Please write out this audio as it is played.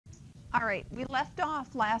All right, we left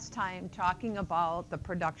off last time talking about the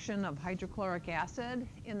production of hydrochloric acid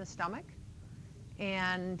in the stomach.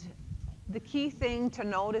 And the key thing to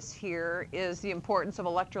notice here is the importance of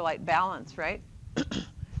electrolyte balance, right?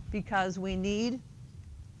 Because we need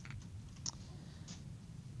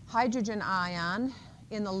hydrogen ion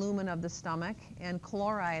in the lumen of the stomach and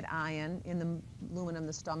chloride ion in the lumen of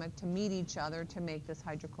the stomach to meet each other to make this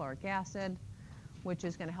hydrochloric acid, which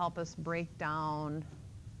is going to help us break down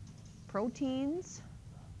proteins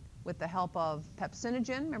with the help of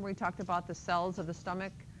pepsinogen. Remember we talked about the cells of the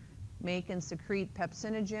stomach make and secrete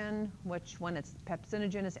pepsinogen, which when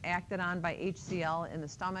pepsinogen is acted on by HCl in the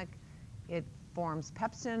stomach, it forms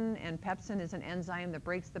pepsin, and pepsin is an enzyme that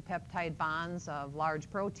breaks the peptide bonds of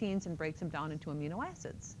large proteins and breaks them down into amino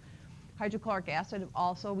acids. Hydrochloric acid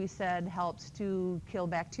also, we said, helps to kill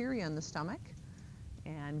bacteria in the stomach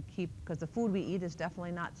and because the food we eat is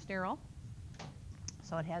definitely not sterile.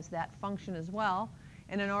 So it has that function as well.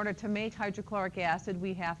 And in order to make hydrochloric acid,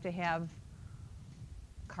 we have to have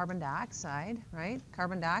carbon dioxide, right?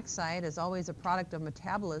 Carbon dioxide is always a product of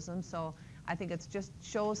metabolism, so I think it just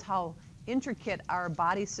shows how intricate our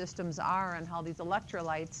body systems are and how these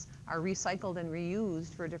electrolytes are recycled and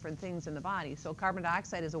reused for different things in the body. So carbon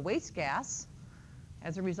dioxide is a waste gas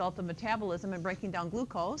as a result of metabolism and breaking down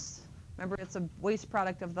glucose. Remember, it's a waste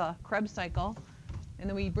product of the Krebs cycle. And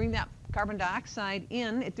then we bring that carbon dioxide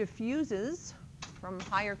in, it diffuses from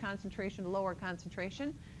higher concentration to lower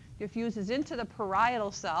concentration, diffuses into the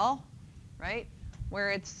parietal cell, right, where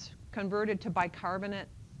it's converted to bicarbonate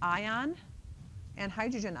ion and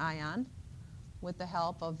hydrogen ion with the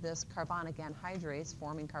help of this carbonic anhydrase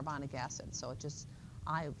forming carbonic acid. So it just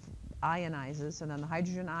ionizes, and then the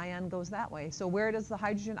hydrogen ion goes that way. So where does the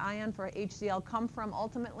hydrogen ion for HCl come from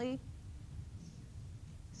ultimately?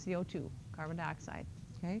 CO2, carbon dioxide,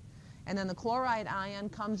 okay? And then the chloride ion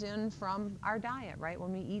comes in from our diet, right?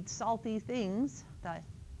 When we eat salty things, the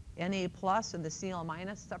Na plus and the Cl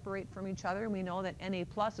minus separate from each other. We know that Na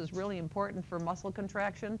plus is really important for muscle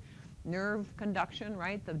contraction, nerve conduction,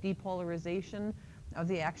 right? The depolarization of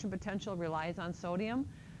the action potential relies on sodium.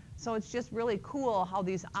 So it's just really cool how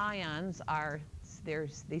these ions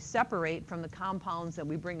they separate from the compounds that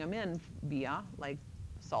we bring them in via, like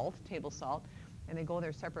salt, table salt, and they go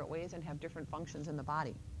their separate ways and have different functions in the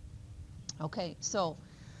body. Okay, so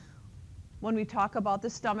when we talk about the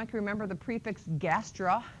stomach, remember the prefix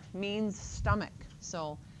gastra means stomach.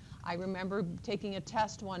 So I remember taking a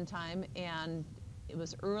test one time, and it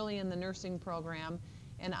was early in the nursing program,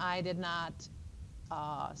 and I did not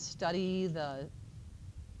study the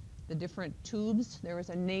different tubes. There was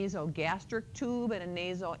a nasogastric tube and a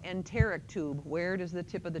nasoenteric tube. Where does the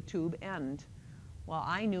tip of the tube end? Well,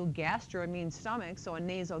 I knew gastra means stomach, so a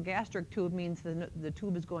nasogastric tube means the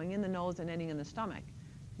tube is going in the nose and ending in the stomach.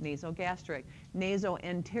 Nasogastric.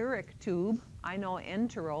 Nasoenteric tube, I know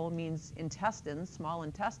entero means intestines, small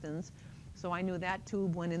intestines, so I knew that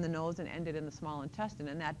tube went in the nose and ended in the small intestine,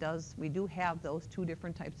 and we do have those two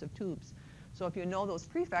different types of tubes. So if you know those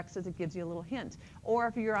prefixes, it gives you a little hint. Or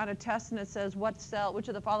if you're on a test and it says which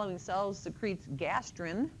of the following cells secretes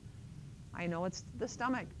gastrin, I know it's the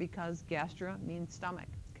stomach because gastra means stomach,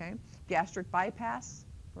 okay? Gastric bypass,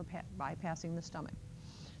 we're bypassing the stomach.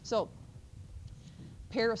 So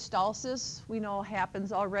peristalsis, we know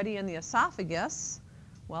happens already in the esophagus.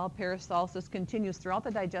 Well, peristalsis continues throughout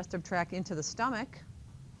the digestive tract into the stomach.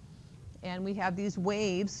 And we have these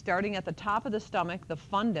waves starting at the top of the stomach, the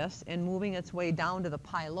fundus, and moving its way down to the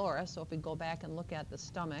pylorus. So if we go back and look at the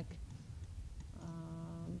stomach,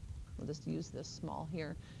 we'll just use this small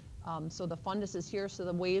here. So the fundus is here, so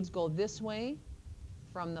the waves go this way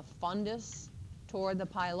from the fundus toward the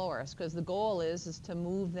pylorus, because the goal is to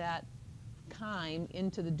move that chyme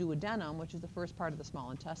into the duodenum, which is the first part of the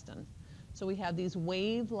small intestine. So we have these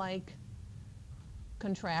wave-like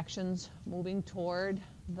contractions moving toward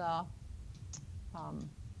the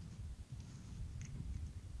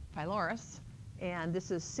pylorus, and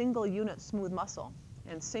this is single unit smooth muscle.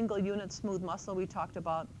 And single unit smooth muscle we talked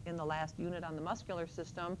about in the last unit on the muscular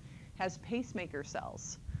system has pacemaker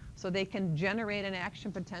cells. So they can generate an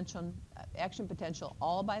action potential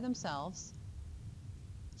all by themselves.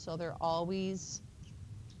 So they're always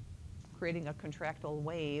creating a contractile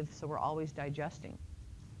wave, so we're always digesting.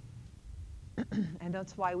 And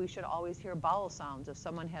that's why we should always hear bowel sounds. If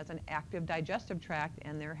someone has an active digestive tract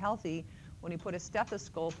and they're healthy, when you put a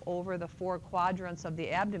stethoscope over the 4 quadrants of the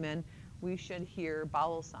abdomen, we should hear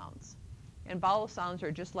bowel sounds. And bowel sounds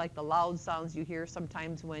are just like the loud sounds you hear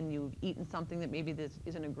sometimes when you've eaten something that maybe this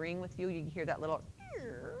isn't agreeing with you. You hear that little,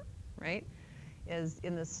 right? is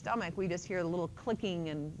in the stomach, we just hear little clicking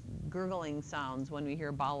and gurgling sounds when we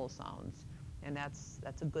hear bowel sounds. And that's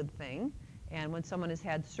a good thing. And when someone has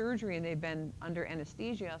had surgery and they've been under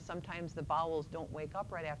anesthesia, sometimes the bowels don't wake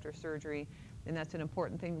up right after surgery. And that's an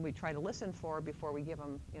important thing we try to listen for before we give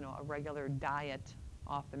them, you know, a regular diet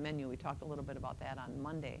off the menu. We talked a little bit about that on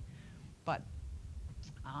Monday. But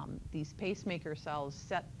these pacemaker cells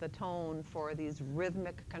set the tone for these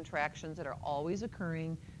rhythmic contractions that are always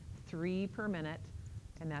occurring, 3 per minute,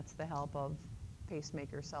 and that's the help of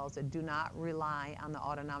pacemaker cells that do not rely on the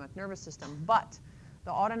autonomic nervous system. But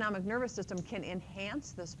the autonomic nervous system can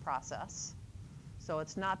enhance this process. So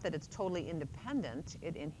it's not that it's totally independent.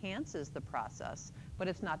 It enhances the process, but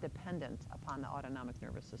it's not dependent upon the autonomic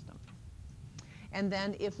nervous system. And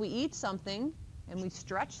then if we eat something and we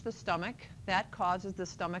stretch the stomach, that causes the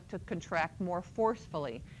stomach to contract more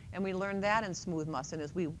forcefully. And we learned that in smooth muslin,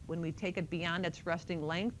 is when we take it beyond its resting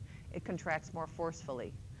length, it contracts more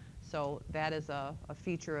forcefully. So that is a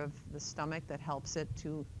feature of the stomach that helps it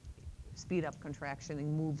to speed up contraction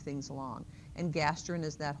and move things along. And gastrin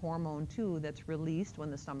is that hormone too that's released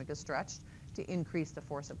when the stomach is stretched to increase the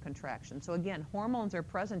force of contraction. So again, hormones are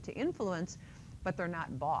present to influence, but they're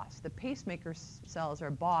not boss. The pacemaker cells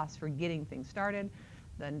are boss for getting things started.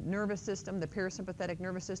 The nervous system, the parasympathetic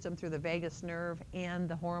nervous system through the vagus nerve, and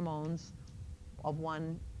the hormones of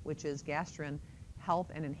one, which is gastrin,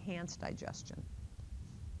 help and enhance digestion.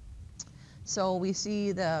 So we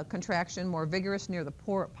see the contraction more vigorous near the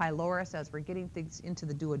pylorus as we're getting things into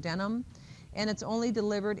the duodenum. And it's only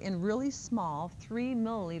delivered in really small 3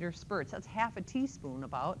 milliliter spurts. That's half a teaspoon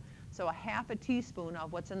about. So a half a teaspoon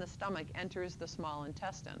of what's in the stomach enters the small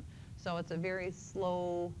intestine. So it's a very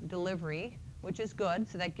slow delivery, which is good.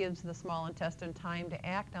 So that gives the small intestine time to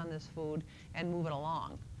act on this food and move it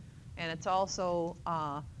along. And it's also,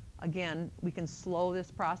 again, we can slow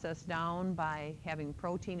this process down by having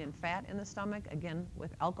protein and fat in the stomach. Again,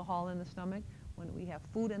 with alcohol in the stomach, when we have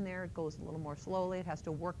food in there, it goes a little more slowly. It has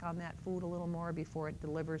to work on that food a little more before it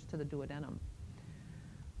delivers to the duodenum.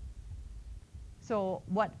 So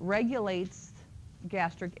what regulates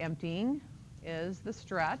gastric emptying is the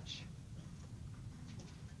stretch.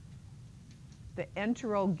 The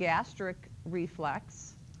enterogastric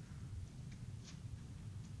reflex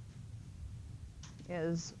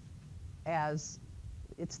is as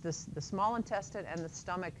it's the small intestine and the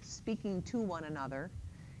stomach speaking to one another,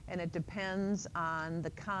 and it depends on the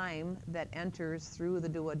chyme that enters through the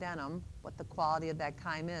duodenum, what the quality of that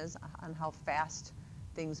chyme is, on how fast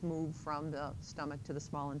things move from the stomach to the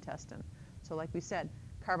small intestine. So like we said,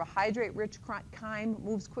 carbohydrate-rich chyme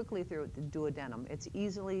moves quickly through the duodenum. It's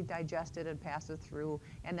easily digested and passes through,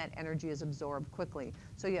 and that energy is absorbed quickly.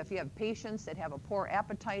 So if you have patients that have a poor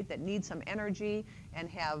appetite, that need some energy, and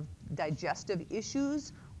have digestive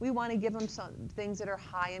issues, we want to give them some things that are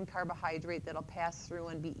high in carbohydrate that'll pass through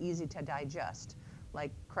and be easy to digest,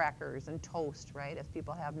 like crackers and toast, right? If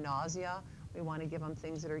people have nausea, we want to give them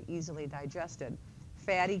things that are easily digested.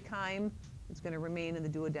 Fatty chyme, it's going to remain in the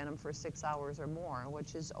duodenum for 6 hours or more,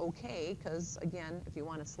 which is okay, because again, if you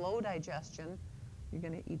want a slow digestion, you're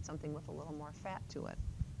going to eat something with a little more fat to it.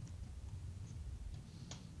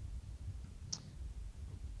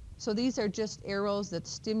 So these are just arrows that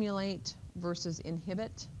stimulate versus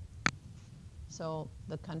inhibit. So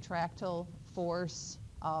the contractile force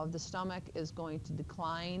of the stomach is going to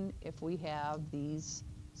decline if we have these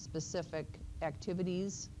specific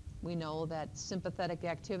activities. We know that sympathetic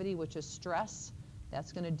activity, which is stress,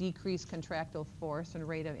 that's going to decrease contractile force and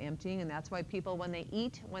rate of emptying. And that's why people, when they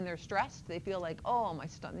eat, when they're stressed, they feel like, oh,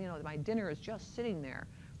 my dinner is just sitting there,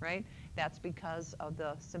 right? That's because of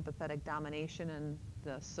the sympathetic domination and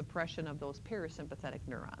the suppression of those parasympathetic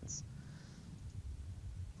neurons.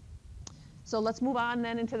 So let's move on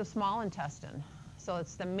then into the small intestine. So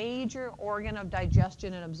it's the major organ of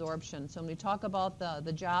digestion and absorption. So when we talk about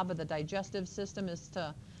the job of the digestive system is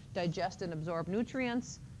to digest and absorb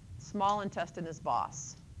nutrients, small intestine is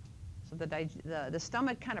boss. So the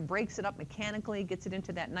stomach kind of breaks it up mechanically, gets it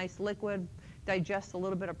into that nice liquid, digests a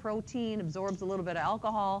little bit of protein, absorbs a little bit of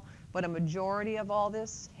alcohol, but a majority of all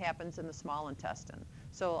this happens in the small intestine.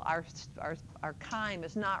 So our chyme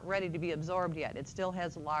is not ready to be absorbed yet. It still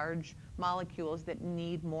has large molecules that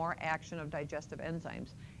need more action of digestive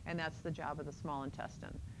enzymes, and that's the job of the small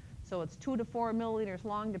intestine. So it's 2 to 4 milliliters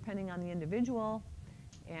long, depending on the individual.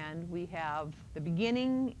 And we have the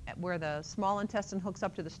beginning where the small intestine hooks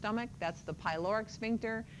up to the stomach. That's the pyloric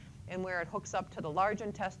sphincter. And where it hooks up to the large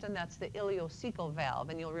intestine, that's the ileocecal valve.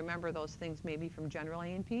 And you'll remember those things maybe from general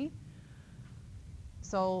A&P.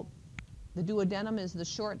 So the duodenum is the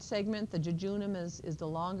short segment. The jejunum is the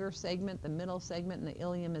longer segment. The middle segment and the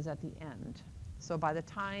ileum is at the end. So by the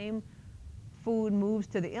time food moves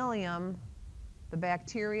to the ileum, the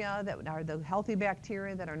bacteria that are the healthy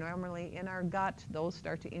bacteria that are normally in our gut, those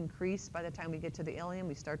start to increase. By the time we get to the ileum,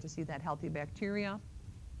 we start to see that healthy bacteria.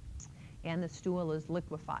 And the stool is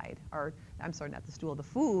liquefied. Or, I'm sorry, not the stool, the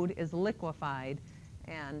food is liquefied,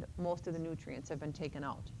 and most of the nutrients have been taken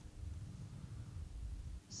out.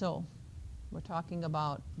 So we're talking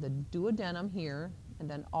about the duodenum here, and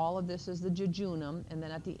then all of this is the jejunum, and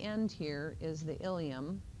then at the end here is the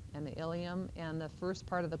ileum. And the ileum and the first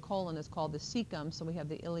part of the colon is called the cecum, so we have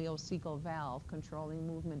the ileocecal valve controlling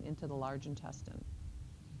movement into the large intestine.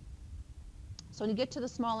 So when you get to the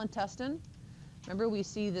small intestine, remember we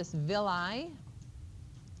see this villi,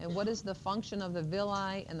 and what is the function of the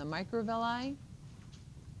villi and the microvilli?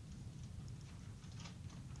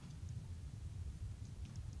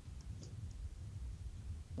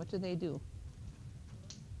 What do they do?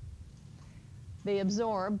 They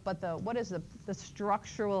absorb, but what is the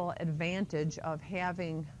structural advantage of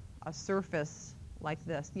having a surface like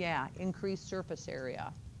this? Yeah, increased surface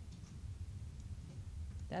area.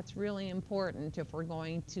 That's really important if we're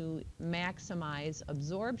going to maximize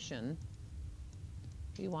absorption.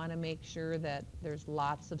 We want to make sure that there's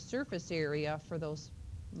lots of surface area for those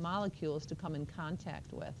molecules to come in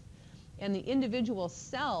contact with. And the individual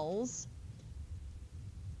cells,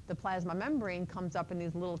 the plasma membrane comes up in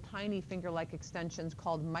these little tiny finger-like extensions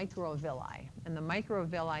called microvilli. And the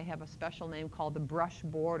microvilli have a special name called the brush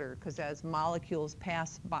border, because as molecules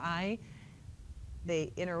pass by,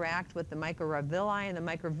 they interact with the microvilli, and the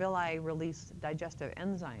microvilli release digestive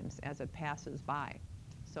enzymes as it passes by.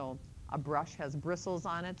 So a brush has bristles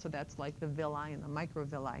on it, so that's like the villi and the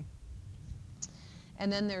microvilli.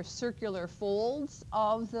 And then there's circular folds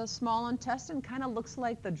of the small intestine. Kind of looks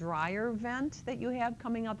like the dryer vent that you have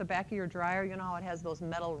coming out the back of your dryer. You know how it has those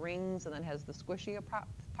metal rings and then has the squishy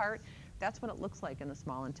part? That's what it looks like in the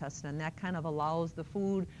small intestine. And that kind of allows the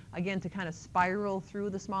food, again, to kind of spiral through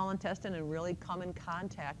the small intestine and really come in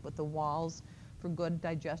contact with the walls for good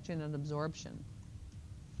digestion and absorption.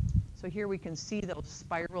 So here we can see those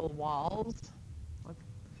spiral walls.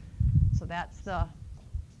 So that's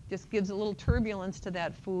just gives a little turbulence to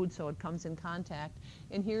that food so it comes in contact.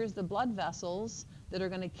 And here's the blood vessels that are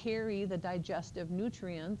going to carry the digestive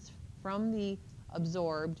nutrients from the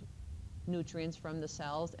absorbed nutrients from the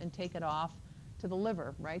cells and take it off to the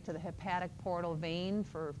liver, right, to the hepatic portal vein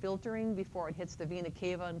for filtering before it hits the vena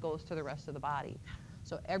cava and goes to the rest of the body.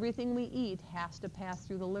 So everything we eat has to pass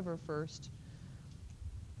through the liver first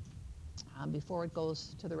before it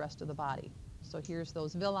goes to the rest of the body. So here's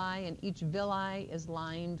those villi, and each villi is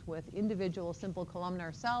lined with individual simple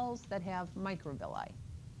columnar cells that have microvilli.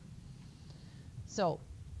 So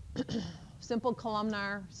simple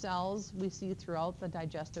columnar cells we see throughout the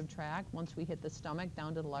digestive tract once we hit the stomach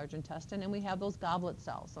down to the large intestine, and we have those goblet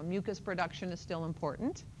cells. So mucus production is still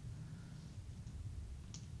important.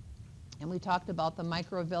 And we talked about the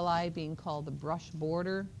microvilli being called the brush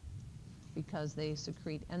border because they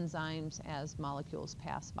secrete enzymes as molecules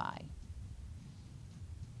pass by.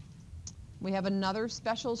 We have another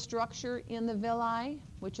special structure in the villi,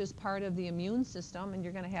 which is part of the immune system, and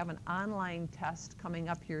you're going to have an online test coming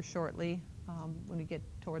up here shortly when we get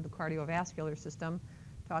toward the cardiovascular system,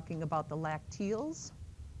 talking about the lacteals.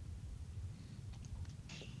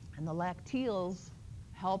 And the lacteals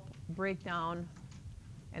help break down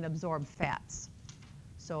and absorb fats.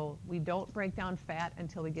 So we don't break down fat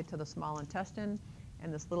until we get to the small intestine,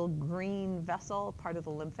 and this little green vessel, part of the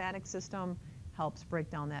lymphatic system, helps break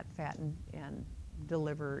down that fat and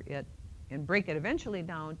deliver it and break it eventually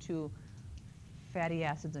down to fatty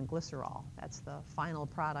acids and glycerol. That's the final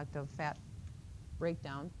product of fat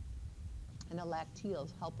breakdown, and the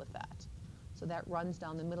lacteals help with that. So that runs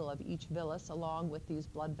down the middle of each villus along with these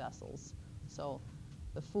blood vessels. So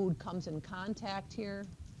the food comes in contact here,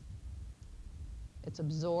 it's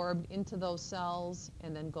absorbed into those cells,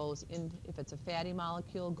 and then goes in, if it's a fatty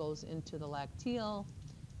molecule, goes into the lacteal,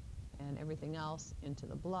 and everything else into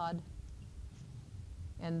the blood.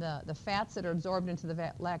 And the fats that are absorbed into the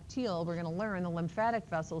lacteal, we're going to learn the lymphatic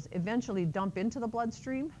vessels eventually dump into the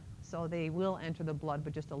bloodstream, so they will enter the blood,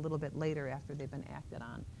 but just a little bit later after they've been acted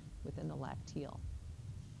on within the lacteal.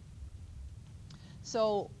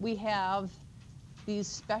 So we have these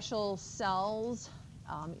special cells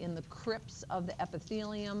in the crypts of the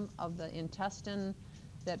epithelium of the intestine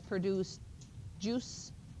that produce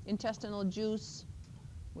juice, intestinal juice,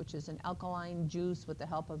 which is an alkaline juice with the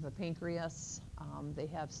help of the pancreas. They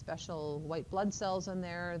have special white blood cells in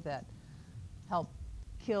there that help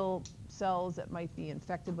kill cells that might be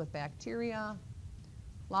infected with bacteria.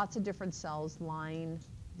 Lots of different cells line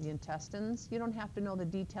the intestines. You don't have to know the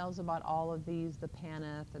details about all of these, the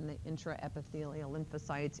panneth and the intraepithelial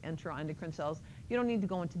lymphocytes, enteroendocrine cells. You don't need to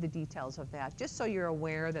go into the details of that, just so you're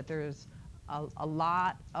aware that there's a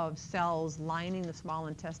lot of cells lining the small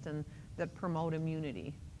intestine that promote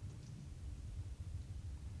immunity.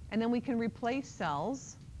 And then we can replace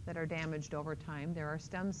cells that are damaged over time. There are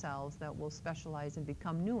stem cells that will specialize and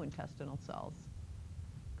become new intestinal cells,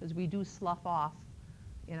 because we do slough off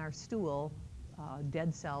in our stool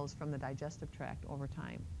dead cells from the digestive tract over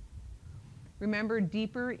time. Remember,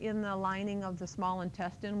 deeper in the lining of the small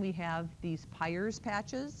intestine, we have these Peyer's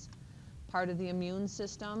patches, part of the immune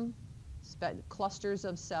system, clusters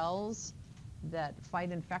of cells that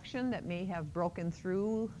fight infection that may have broken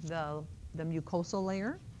through the mucosal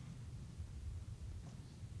layer.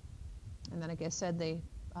 And then, like I said, the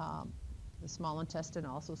small intestine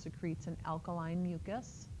also secretes an alkaline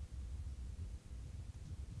mucus.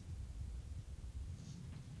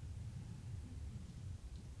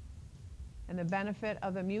 And the benefit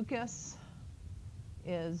of a mucus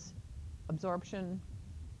is absorption,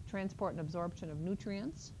 transport and absorption of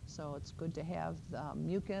nutrients. So it's good to have the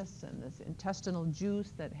mucus and this intestinal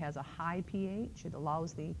juice that has a high pH. It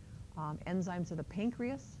allows the enzymes of the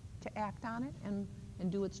pancreas to act on it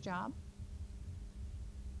and do its job.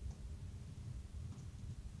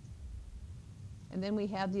 And then we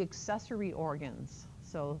have the accessory organs.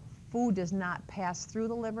 So food does not pass through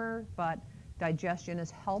the liver, but digestion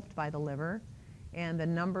is helped by the liver. And the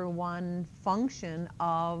number one function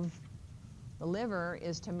of the liver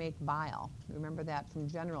is to make bile. Remember that from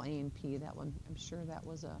general A&P. That one, I'm sure that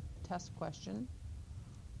was a test question.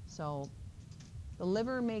 So the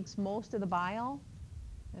liver makes most of the bile,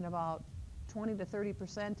 and about 20 to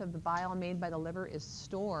 30% of the bile made by the liver is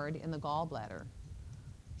stored in the gallbladder.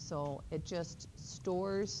 So it just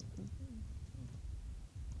stores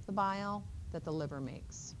the bile that the liver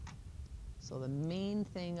makes. So the main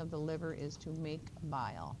thing of the liver is to make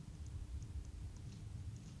bile.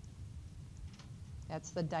 That's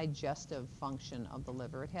the digestive function of the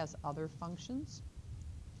liver. It has other functions.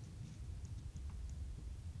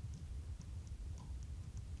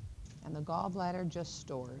 And the gallbladder just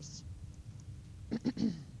stores.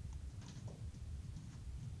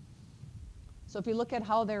 So if you look at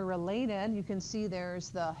how they're related, you can see there's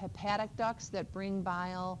the hepatic ducts that bring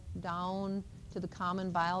bile down to the common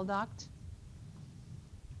bile duct.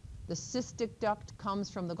 The cystic duct comes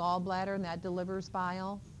from the gallbladder, and that delivers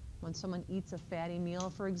bile. When someone eats a fatty meal,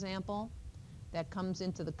 for example, that comes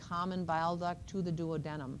into the common bile duct to the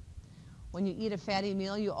duodenum. When you eat a fatty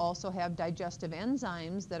meal, you also have digestive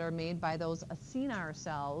enzymes that are made by those acinar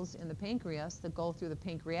cells in the pancreas that go through the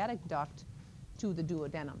pancreatic duct to the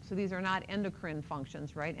duodenum. So these are not endocrine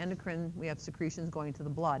functions, right? Endocrine, we have secretions going to the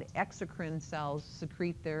blood. Exocrine cells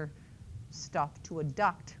secrete their stuff to a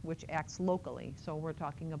duct which acts locally. So we're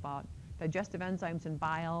talking about digestive enzymes and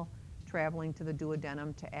bile traveling to the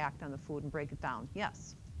duodenum to act on the food and break it down.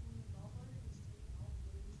 Yes?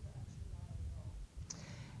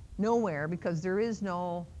 Nowhere, because there is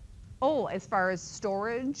no, as far as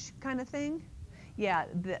storage kind of thing? Yeah,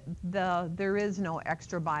 there is no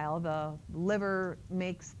extra bile. The liver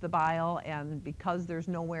makes the bile, and because there's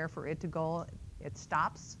nowhere for it to go, it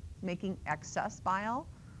stops making excess bile,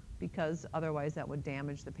 because otherwise that would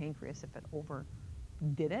damage the pancreas if it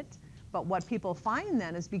overdid it. But what people find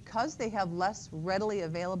then is because they have less readily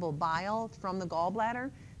available bile from the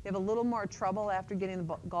gallbladder, they have a little more trouble after getting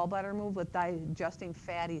the gallbladder removed with digesting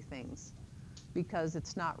fatty things, because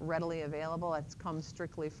it's not readily available. It comes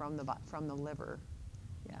strictly from the liver.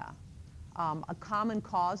 Yeah. A common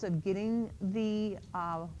cause of getting the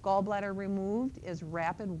gallbladder removed is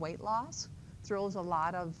rapid weight loss. Throws a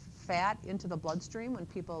lot of fat into the bloodstream when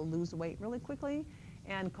people lose weight really quickly,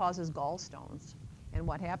 and causes gallstones. And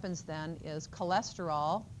what happens then is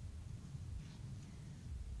cholesterol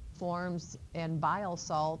forms and bile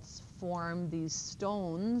salts form these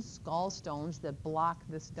stones, gallstones, that block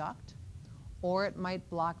this duct. Or it might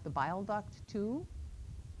block the bile duct too.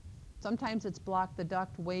 Sometimes it's blocked the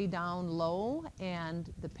duct way down low,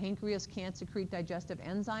 and the pancreas can't secrete digestive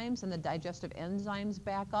enzymes, and the digestive enzymes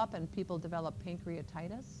back up, and people develop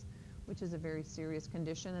pancreatitis, which is a very serious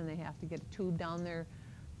condition, and they have to get a tube down their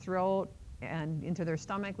throat and into their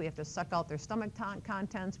stomach. We have to suck out their stomach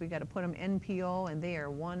contents. We got to put them NPO, and they are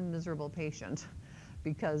one miserable patient,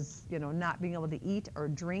 because not being able to eat or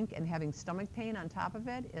drink and having stomach pain on top of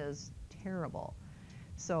it is terrible.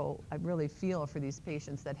 So I really feel for these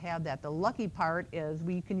patients that have that. The lucky part is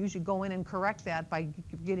we can usually go in and correct that by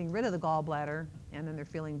getting rid of the gallbladder, and then they're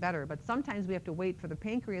feeling better. But sometimes we have to wait for the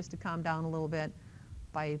pancreas to calm down a little bit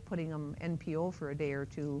by putting them NPO for a day or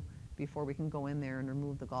two, before we can go in there and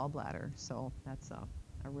remove the gallbladder. So that's a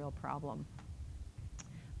real problem.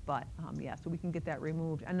 But yeah, so we can get that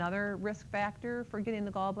removed. Another risk factor for getting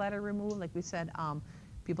the gallbladder removed, like we said,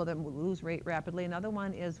 people that lose weight rapidly. Another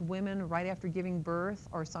one is women right after giving birth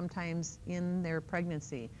or sometimes in their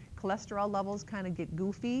pregnancy. Cholesterol levels kind of get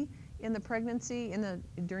goofy in the pregnancy,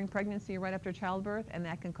 during pregnancy right after childbirth, and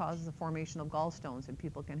that can cause the formation of gallstones, and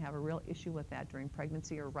people can have a real issue with that during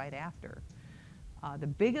pregnancy or right after. The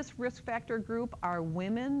biggest risk factor group are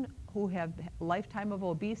women who have lifetime of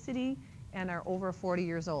obesity and are over 40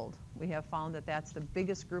 years old. We have found that that's the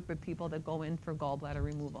biggest group of people that go in for gallbladder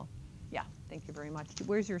removal. Yeah, thank you very much.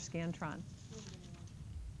 Where's your Scantron?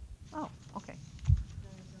 Oh, okay.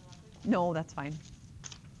 No, that's fine.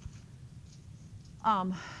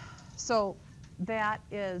 So that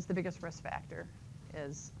is the biggest risk factor,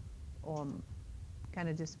 is kind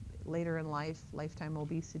of just later in life, lifetime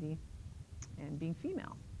obesity, and being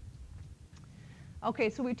female.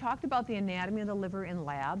 Okay, so we talked about the anatomy of the liver in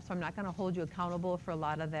lab, so I'm not going to hold you accountable for a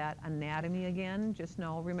lot of that anatomy again. Just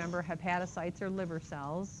remember, hepatocytes are liver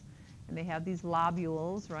cells, and they have these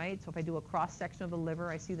lobules, right? So if I do a cross-section of the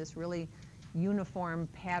liver, I see this really uniform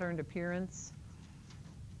patterned appearance.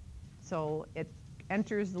 So it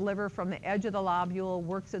enters the liver from the edge of the lobule,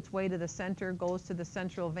 works its way to the center, goes to the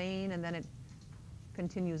central vein, and then it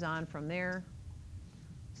continues on from there.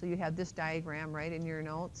 So you have this diagram right in your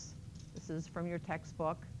notes. This is from your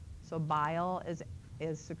textbook. So bile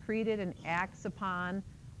is secreted and acts upon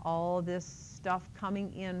all this stuff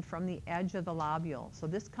coming in from the edge of the lobule. So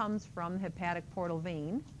this comes from the hepatic portal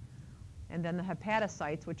vein, and then the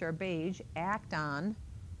hepatocytes, which are beige, act on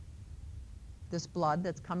this blood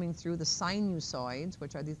that's coming through the sinusoids,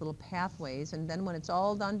 which are these little pathways, and then when it's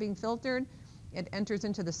all done being filtered, it enters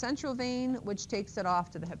into the central vein, which takes it off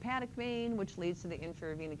to the hepatic vein, which leads to the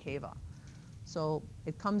inferior vena cava. So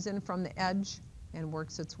it comes in from the edge and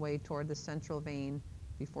works its way toward the central vein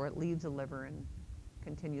before it leaves the liver and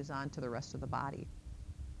continues on to the rest of the body.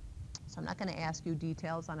 So I'm not going to ask you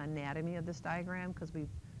details on anatomy of this diagram because we've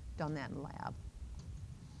done that in lab.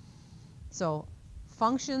 So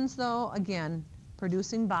functions, though, again,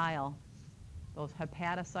 producing bile. Those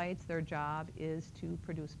hepatocytes, their job is to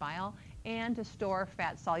produce bile and to store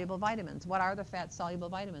fat-soluble vitamins. What are the fat-soluble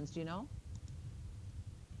vitamins? Do you know?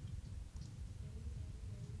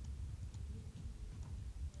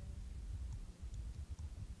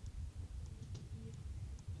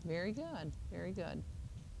 Very good, very good.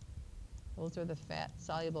 Those are the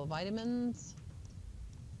fat-soluble vitamins.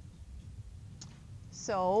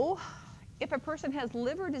 So if a person has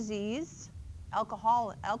liver disease,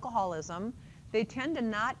 alcoholism, they tend to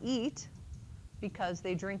not eat because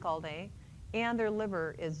they drink all day, and their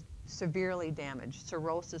liver is severely damaged,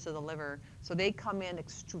 cirrhosis of the liver. So they come in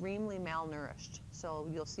extremely malnourished. So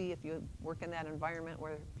you'll see if you work in that environment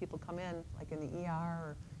where people come in, like in the ER,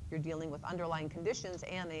 or you're dealing with underlying conditions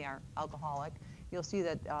and they are alcoholic, you'll see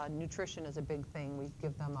that nutrition is a big thing. We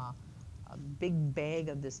give them a big bag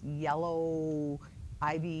of this yellow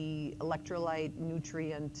IV electrolyte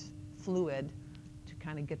nutrient fluid to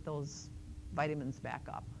kind of get those vitamins back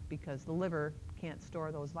up, because the liver can't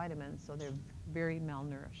store those vitamins, so they're very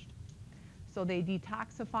malnourished. So they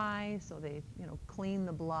detoxify, so they clean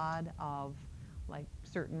the blood of like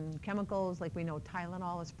certain chemicals, like we know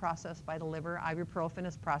Tylenol is processed by the liver, ibuprofen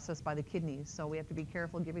is processed by the kidneys. So we have to be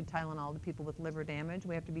careful giving Tylenol to people with liver damage.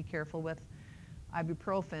 We have to be careful with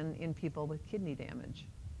ibuprofen in people with kidney damage.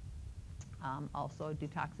 Also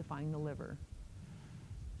detoxifying the liver.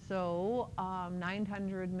 So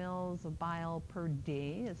 900 mils of bile per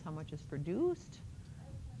day is how much is produced.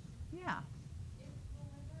 Yeah.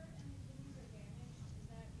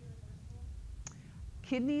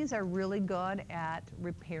 Kidneys are really good at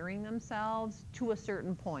repairing themselves to a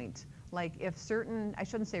certain point. Like if certain, I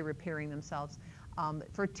shouldn't say repairing themselves,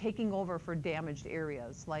 for taking over for damaged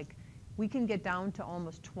areas. Like we can get down to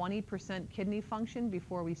almost 20% kidney function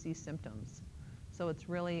before we see symptoms. So it's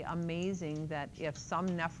really amazing that if some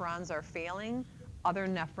nephrons are failing, other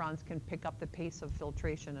nephrons can pick up the pace of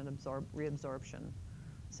filtration and reabsorption.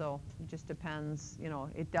 So it just depends,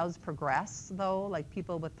 it does progress though, like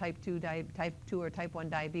people with type 2 or type 1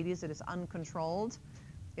 diabetes that is uncontrolled,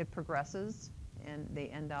 it progresses and they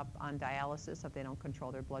end up on dialysis if they don't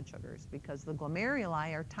control their blood sugars, because the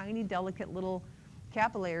glomeruli are tiny, delicate little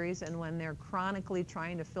capillaries, and when they're chronically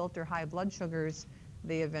trying to filter high blood sugars,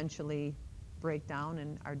 they eventually break down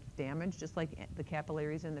and are damaged, just like the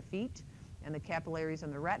capillaries in the feet and the capillaries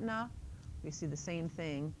in the retina. We see the same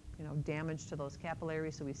thing, damage to those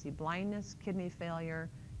capillaries, so we see blindness, kidney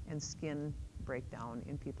failure, and skin breakdown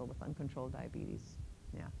in people with uncontrolled diabetes.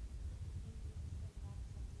 Yeah.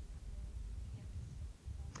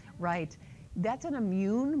 Right. That's an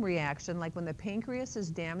immune reaction. Like when the pancreas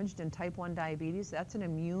is damaged in type 1 diabetes, that's an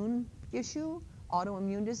immune issue,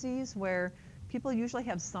 autoimmune disease, where people usually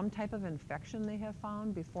have some type of infection they have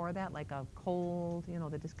found before that, like a cold,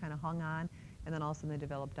 that just kind of hung on, and then all of a sudden they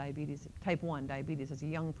develop diabetes, type 1 diabetes as a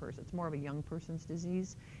young person. It's more of a young person's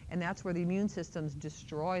disease, and that's where the immune systems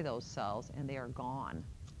destroy those cells and they are gone.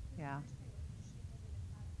 Yeah.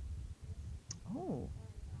 Oh.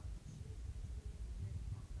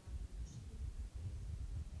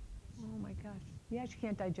 Oh my gosh. Yeah, she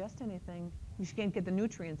can't digest anything. She can't get the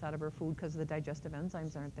nutrients out of her food because the digestive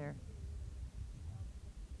enzymes aren't there.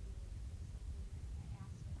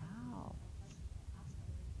 Wow.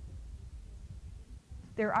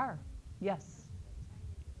 There are. Yes.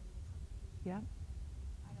 Yeah.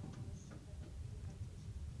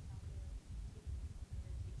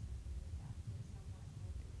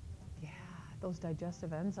 Yeah, those digestive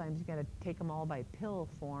enzymes, you got to take them all by pill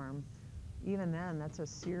form. Even then, that's a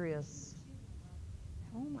serious.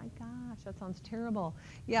 Oh my gosh, that sounds terrible.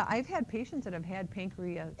 Yeah, I've had patients that have had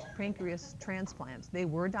pancreas transplants. They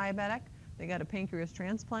were diabetic, they got a pancreas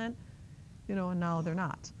transplant, and now they're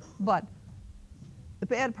not. But the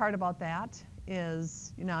bad part about that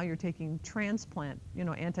is now you're taking transplant,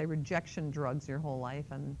 anti-rejection drugs your whole life,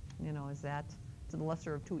 and is that it's the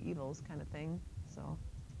lesser of two evils kind of thing. So,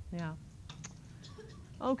 yeah.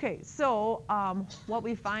 Okay, so what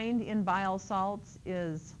we find in bile salts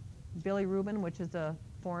is bilirubin, which is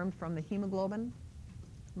formed from the hemoglobin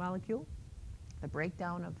molecule, the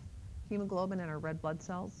breakdown of hemoglobin in our red blood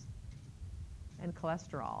cells, and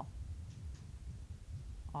cholesterol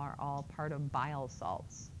are all part of bile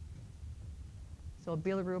salts. So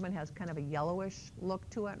bilirubin has kind of a yellowish look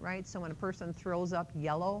to it, right? So when a person throws up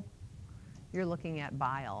yellow, you're looking at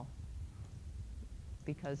bile,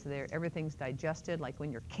 because everything's digested, like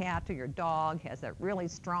when your cat or your dog has that really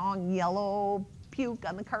strong yellow puke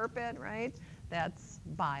on the carpet, right? That's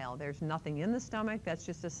bile. There's nothing in the stomach. That's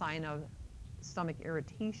just a sign of stomach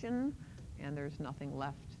irritation, and there's nothing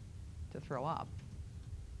left to throw up.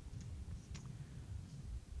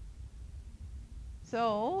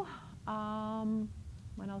 So,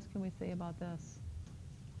 what else can we say about this?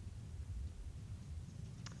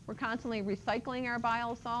 We're constantly recycling our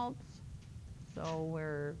bile salts. So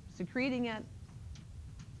we're secreting it,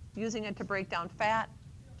 using it to break down fat.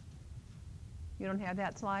 You don't have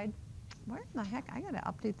that slide? Where in the heck? I got to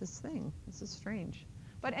update this thing. This is strange.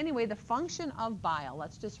 But anyway, the function of bile,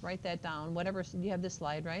 let's just write that down. Whatever, you have this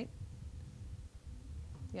slide, right?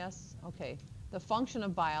 Yes? Okay. The function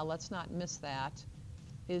of bile, let's not miss that,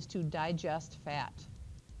 is to digest fat.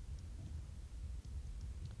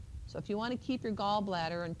 So if you want to keep your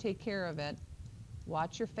gallbladder and take care of it,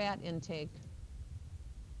 watch your fat intake.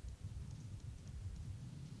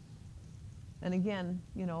 And again,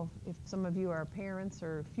 if some of you are parents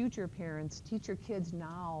or future parents, teach your kids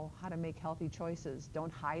now how to make healthy choices.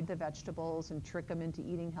 Don't hide the vegetables and trick them into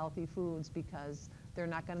eating healthy foods, because they're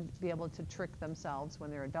not going to be able to trick themselves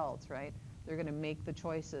when they're adults, right? They're going to make the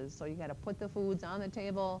choices. So you got to put the foods on the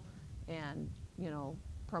table and,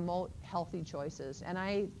 promote healthy choices. And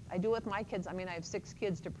I do with my kids. I mean, I have 6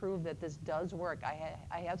 kids to prove that this does work.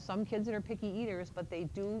 I have some kids that are picky eaters, but they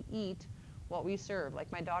do eat what we serve.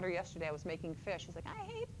 Like my daughter yesterday, I was making fish. She's like, I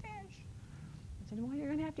hate fish. I said, well, you're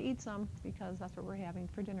going to have to eat some, because that's what we're having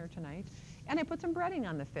for dinner tonight. And I put some breading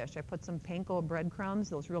on the fish. I put some panko breadcrumbs,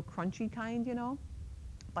 those real crunchy kind,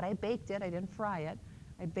 But I baked it. I didn't fry it.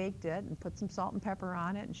 I baked it and put some salt and pepper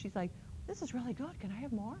on it. And she's like, this is really good. Can I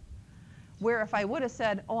have more? Where if I would have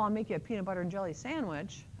said, oh, I'll make you a peanut butter and jelly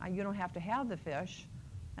sandwich, you don't have to have the fish,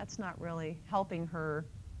 that's not really helping her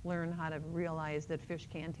learn how to realize that fish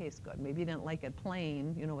can taste good. Maybe you didn't like it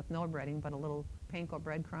plain, with no breading, but a little panko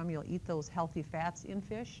breadcrumb, you'll eat those healthy fats in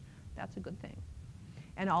fish. That's a good thing.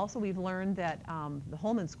 And also we've learned that the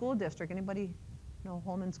Holman School District, anybody know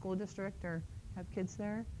Holman School District or have kids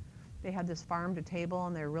there? They have this farm to table,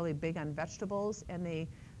 and they're really big on vegetables, and they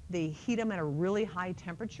heat them at a really high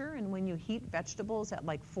temperature. And when you heat vegetables at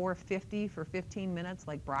like 450 for 15 minutes,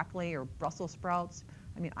 like broccoli or Brussels sprouts,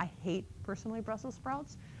 I mean, I hate personally Brussels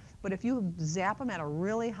sprouts, but if you zap them at a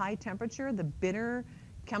really high temperature, the bitter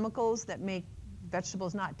chemicals that make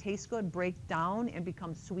vegetables not taste good break down and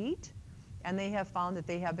become sweet. And they have found that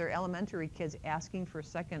they have their elementary kids asking for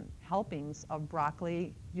second helpings of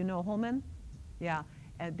broccoli. You know Holman? Yeah,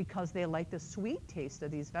 and because they like the sweet taste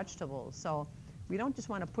of these vegetables. So we don't just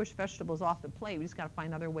want to push vegetables off the plate. We just got to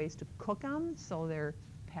find other ways to cook them so they're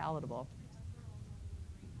palatable.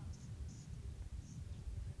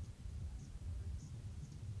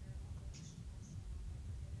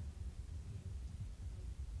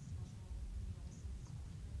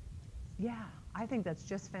 Yeah, I think that's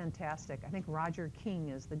just fantastic. I think Roger King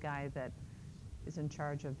is the guy that is in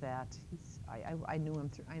charge of that. I know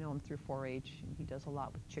him through 4-H. He does a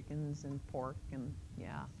lot with chickens and pork, and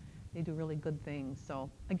yeah, they do really good things.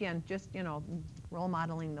 So again, just role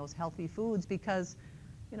modeling those healthy foods, because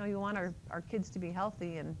you want our kids to be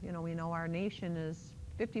healthy, and we know our nation is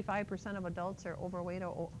 55% of adults are overweight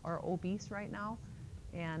or obese right now,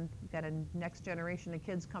 and we've got a next generation of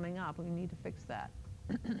kids coming up. We need to fix that.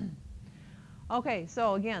 Okay,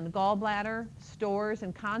 so again, the gallbladder stores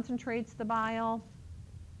and concentrates the bile.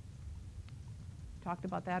 Talked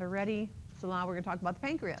about that already. So now we're going to talk about the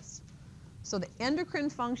pancreas. So the endocrine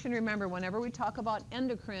function, remember, whenever we talk about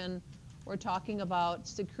endocrine, we're talking about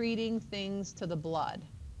secreting things to the blood.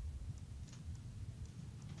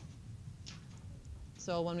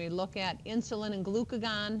 So when we look at insulin and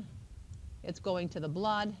glucagon, it's going to the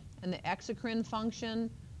blood. And the exocrine function,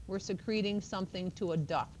 we're secreting something to a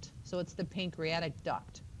duct. So it's the pancreatic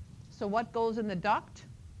duct. So what goes in the duct?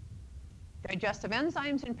 Digestive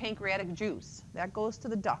enzymes and pancreatic juice. That goes to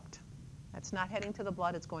the duct. That's not heading to the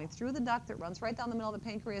blood. It's going through the duct. It runs right down the middle of the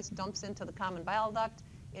pancreas, dumps into the common bile duct,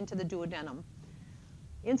 into the duodenum.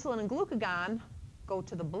 Insulin and glucagon go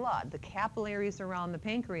to the blood. The capillaries around the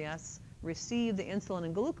pancreas receive the insulin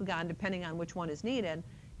and glucagon, depending on which one is needed,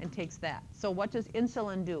 and takes that. So what does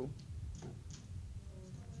insulin do?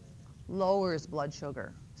 Lowers blood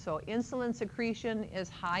sugar. So insulin secretion is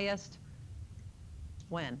highest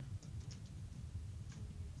when?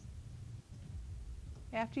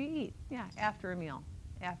 After you eat. Yeah, after a meal.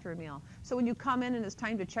 After a meal. So when you come in and it's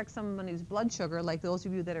time to check somebody's blood sugar, like those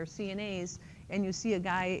of you that are CNAs, and you see a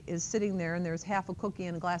guy is sitting there and there's half a cookie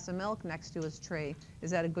and a glass of milk next to his tray, is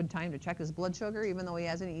that a good time to check his blood sugar even though he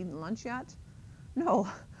hasn't eaten lunch yet? No,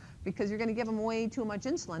 because you're going to give him way too much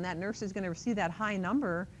insulin. That nurse is going to see that high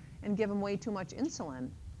number and give him way too much insulin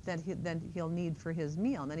that he'll need for his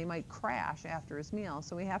meal, and then he might crash after his meal.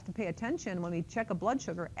 So we have to pay attention when we check a blood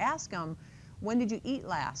sugar. Ask him, when did you eat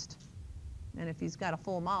last? And if he's got a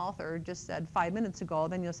full mouth or just said 5 minutes ago,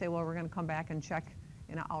 then you'll say, well, we're going to come back and check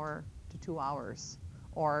in an hour to 2 hours.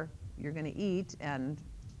 Or you're going to eat, and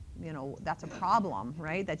that's a problem,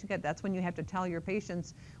 right? That's when you have to tell your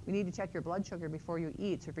patients, we need to check your blood sugar before you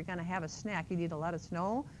eat. So if you're going to have a snack, you need to let us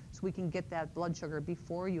know so we can get that blood sugar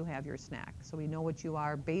before you have your snack, so we know what you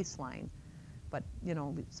are baseline. But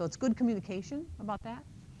so it's good communication about that.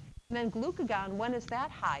 And then glucagon, when is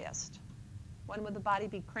that highest? When would the body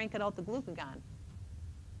be cranking out the glucagon?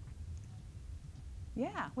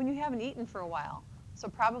 Yeah, when you haven't eaten for a while. So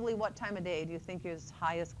probably what time of day do you think is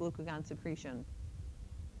highest glucagon secretion?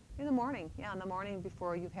 In the morning, yeah, in the morning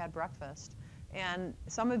before you've had breakfast. And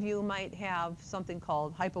some of you might have something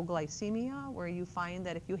called hypoglycemia, where you find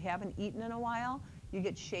that if you haven't eaten in a while, you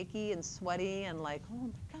get shaky and sweaty and like,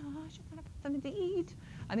 oh my gosh, I gotta put something to eat.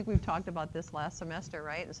 I think we've talked about this last semester,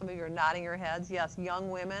 right? And some of you are nodding your heads. Yes,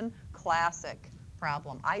 young women, classic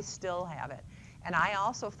problem. I still have it. And I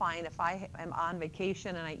also find if I am on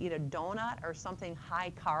vacation and I eat a donut or something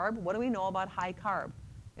high carb, what do we know about high carb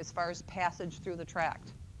as far as passage through the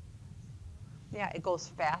tract? Yeah, it goes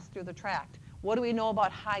fast through the tract. What do we know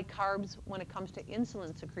about high carbs when it comes to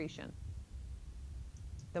insulin secretion?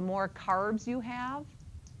 The more carbs you have,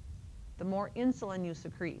 the more insulin you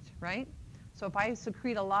secrete, right? So if I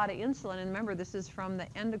secrete a lot of insulin, and remember this is from the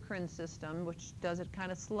endocrine system, which does it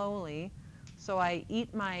kind of slowly. So I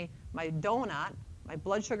eat my donut, my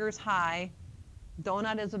blood sugar is high,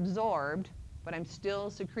 donut is absorbed, but I'm still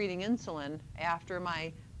secreting insulin after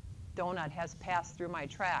my donut has passed through my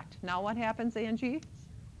tract. Now what happens, Angie?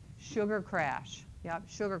 Sugar crash. Yep,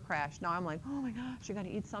 sugar crash. Now I'm like, oh my gosh, I got to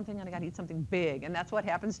eat something, and I got to eat something big. And that's what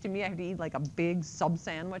happens to me. I have to eat like a big sub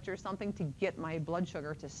sandwich or something to get my blood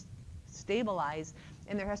sugar to stabilize.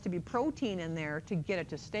 And there has to be protein in there to get it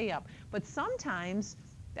to stay up. But sometimes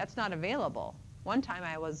that's not available. One time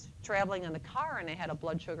I was traveling in the car and I had a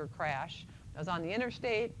blood sugar crash. I was on the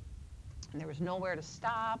interstate and there was nowhere to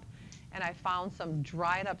stop. And I found some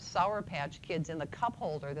dried up Sour Patch Kids in the cup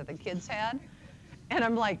holder that the kids had. And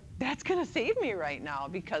I'm like, that's going to save me right now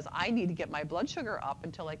because I need to get my blood sugar up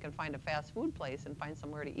until I can find a fast food place and find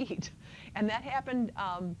somewhere to eat. And that happened,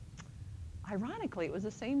 ironically, it was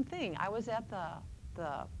the same thing. I was at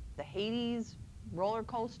the Hades roller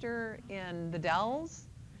coaster in the Dells,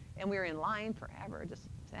 and we were in line forever, just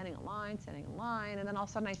standing in line, and then all of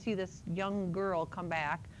a sudden I see this young girl come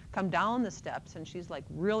down the steps, and she's like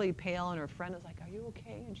really pale, and her friend is like, are you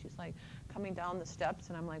okay? And she's like coming down the steps,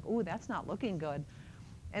 and I'm like, ooh, that's not looking good.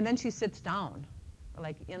 And then she sits down,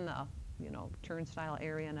 like in the turnstile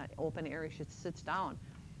area, in an open area, she sits down.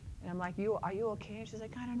 And I'm like, are you okay? And she's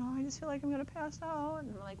like, I don't know, I just feel like I'm going to pass out.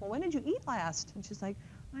 And I'm like, well, when did you eat last? And she's like,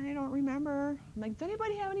 I don't remember. I'm like, does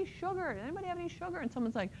anybody have any sugar? Does anybody have any sugar? And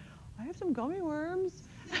someone's like, I have some gummy worms.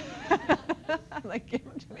 I'm like, give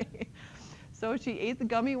them to me. So she ate the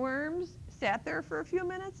gummy worms, sat there for a few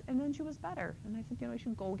minutes, and then she was better. And I said, you know, you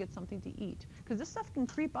should go get something to eat. Because this stuff can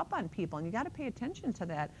creep up on people, and you got to pay attention to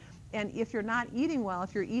that. And if you're not eating well,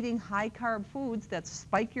 if you're eating high-carb foods that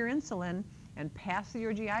spike your insulin and pass through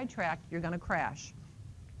your GI tract, you're going to crash.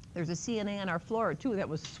 There's a CNA on our floor, too, that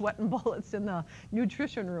was sweating bullets in the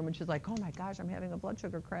nutrition room. And she's like, oh, my gosh, I'm having a blood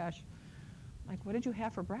sugar crash. I'm like, what did you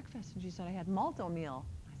have for breakfast? And she said, I had malto meal.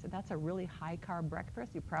 I said, that's a really high-carb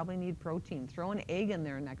breakfast. You probably need protein. Throw an egg in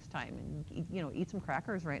there next time and, eat some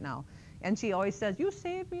crackers right now. And she always says, you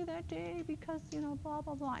saved me that day because, blah,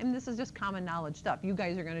 blah, blah. And this is just common knowledge stuff. You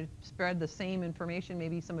guys are going to spread the same information.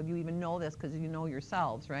 Maybe some of you even know this because you know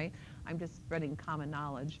yourselves, right? I'm just spreading common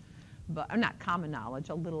knowledge. But, or not common knowledge,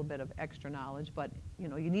 a little bit of extra knowledge. But, you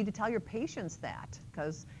need to tell your patients that,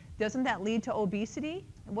 because doesn't that lead to obesity?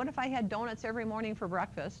 And what if I had donuts every morning for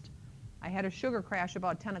breakfast? I had a sugar crash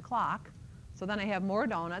about 10 o'clock, so then I have more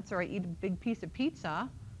donuts, or I eat a big piece of pizza,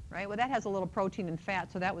 right? Well, that has a little protein and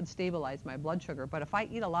fat, so that would stabilize my blood sugar. But if I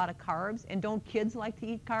eat a lot of carbs, and don't kids like to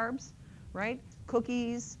eat carbs, right?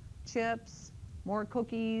 Cookies, chips, more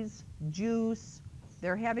cookies, juice,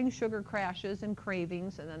 they're having sugar crashes and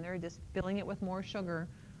cravings, and then they're just filling it with more sugar.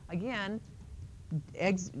 Again,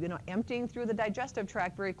 eggs, emptying through the digestive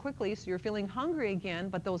tract very quickly, so you're feeling hungry again,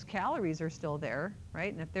 but those calories are still there,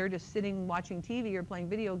 right? And if they're just sitting watching TV or playing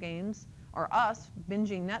video games, or us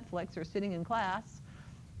binging Netflix or sitting in class,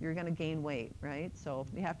 you're going to gain weight, right? So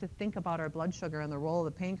we have to think about our blood sugar and the role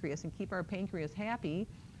of the pancreas and keep our pancreas happy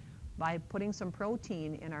by putting some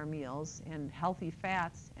protein in our meals and healthy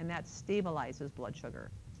fats, and that stabilizes blood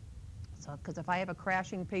sugar. So, because if I have a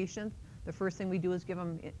crashing patient, the first thing we do is give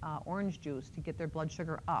them orange juice to get their blood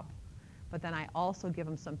sugar up. But then I also give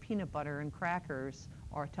them some peanut butter and crackers,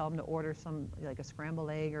 or tell them to order some, like a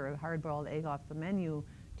scrambled egg or a hard-boiled egg off the menu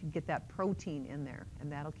to get that protein in there,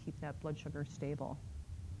 and that'll keep that blood sugar stable.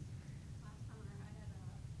 Last summer, I had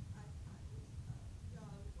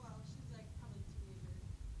she's like probably a teenager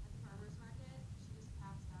at the farmer's market. She just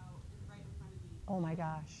passed out right in front of me. Oh my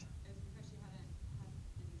gosh. It's because she hadn't had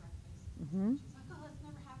any breakfast. Mm-hmm. She's like, oh, that's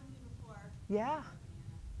never happened to me before. Yeah.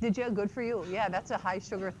 Did you? Good for you. Yeah, that's a high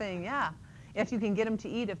sugar thing. Yeah. If you can get them to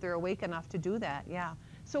eat, if they're awake enough to do that. Yeah.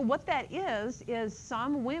 So what that is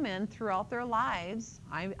some women throughout their lives,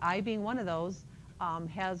 I being one of those,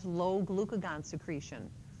 has low glucagon secretion.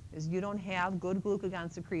 Is you don't have good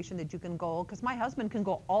glucagon secretion that you can go, because my husband can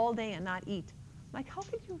go all day and not eat. I'm like, how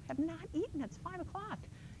could you have not eaten? It's 5 o'clock.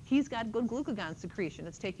 He's got good glucagon secretion.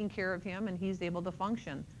 It's taking care of him, and he's able to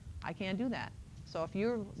function. I can't do that. So if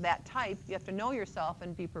you're that type, you have to know yourself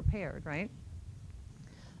and be prepared, right?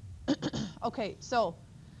 Okay, so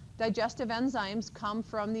digestive enzymes come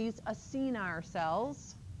from these acinar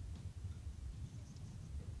cells.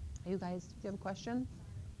 You guys, do you have a question?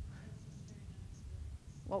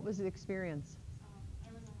 What was the experience?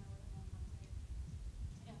 I was on my way home one night,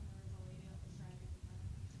 and there was a lady that was driving in front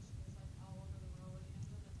of me, and she was like all over the road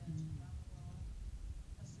into the ditch and down the road.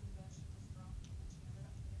 Assumed that she was drunk, and then she ended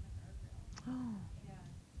up hitting the guardrail. Oh. And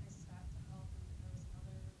I stopped to help, and there was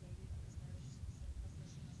another lady that was there. She was like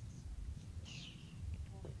physician assistant. She was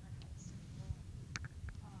holding her head stable.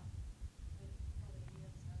 The lady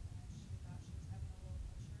had said that she thought she was having a low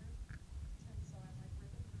blood sugar, and so I'm like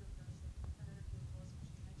ripping through her glucose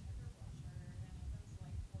machine. I check her blood sugar, and it was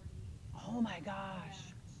like 40. Oh my gosh.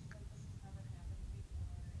 And she's like, this has never happened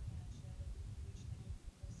before, and she had like a huge thing of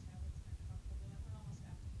glucose tablets in her cup, holding up, and almost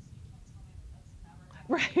after me, so you can't tell me that that's never happened.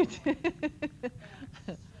 Right.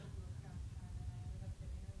 And she had glucagon pen, and I ended up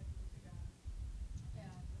giving her the glucagon, and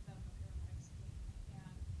then the paramedics came, and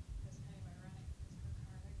it was kind of ironic because her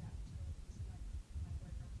car had gotten into a piece of my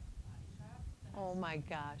boyfriend's body shop. Oh my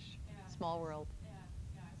gosh. And, Small world. and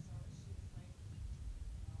yeah, so she was like,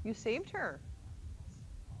 You saved her.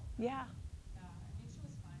 Yeah. yeah, I mean, she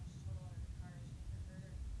was fine. She totaled her car. She hurt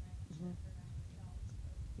her thing, and she hurt everybody else.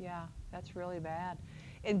 But Yeah, that's really bad.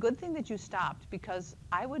 And good thing that you stopped, because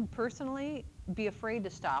I would personally be afraid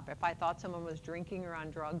to stop. If I thought someone was drinking or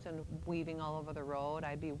on drugs and weaving all over the road,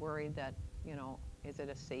 I'd be worried that, is it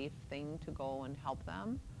a safe thing to go and help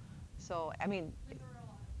them? So, I mean, there were a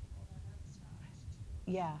lot of people that had stopped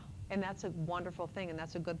too. yeah, and that's a wonderful thing, and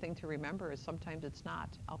that's a good thing to remember, is sometimes it's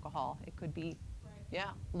not alcohol. It could be, Right.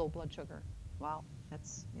 low blood sugar. Wow,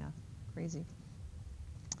 that's, crazy.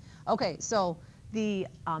 Okay, so the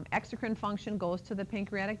exocrine function goes to the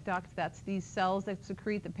pancreatic duct. That's these cells that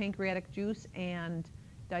secrete the pancreatic juice, and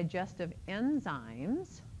digestive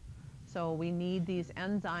enzymes. So we need these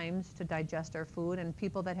enzymes to digest our food, and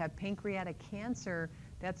people that have pancreatic cancer,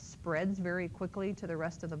 that spreads very quickly to the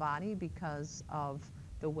rest of the body because of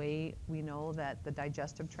the way we know that the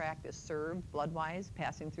digestive tract is served blood-wise,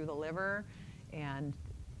 passing through the liver, and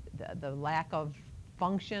the lack of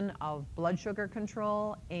function of blood sugar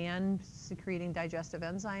control and secreting digestive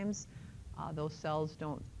enzymes. Those cells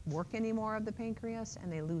don't work anymore of the pancreas,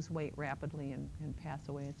 and they lose weight rapidly and pass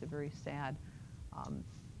away. It's a very sad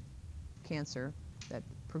cancer that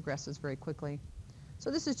progresses very quickly. So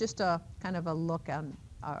this is just a kind of a look on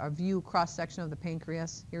a view cross-section of the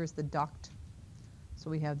pancreas. Here's the duct. So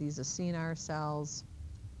we have these acinar cells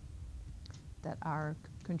that are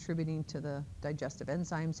contributing to the digestive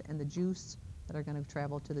enzymes and the juice that are going to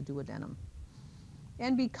travel to the duodenum.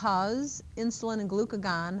 And because insulin and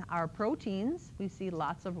glucagon are proteins, we see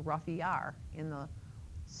lots of rough ER in the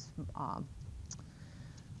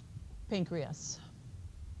pancreas.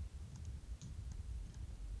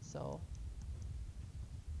 So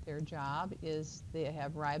their job is they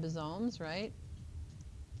have ribosomes, right,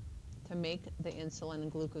 to make the insulin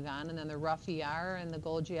and glucagon, and then the rough ER and the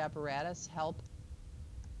Golgi apparatus help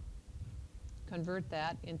convert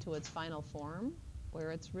that into its final form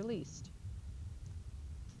where it's released.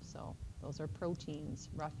 So those are proteins.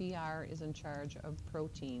 Rough ER is in charge of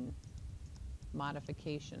protein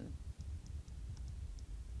modification.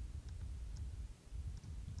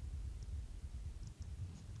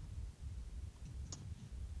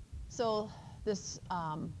 So this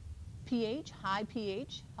pH, high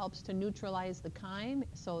pH, helps to neutralize the chyme,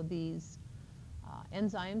 so these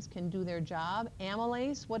enzymes can do their job.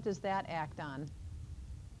 Amylase, what does that act on?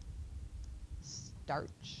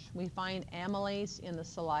 Starch. We find amylase in the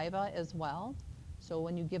saliva as well. So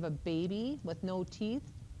when you give a baby with no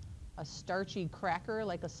teeth a starchy cracker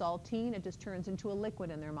like a saltine, it just turns into a liquid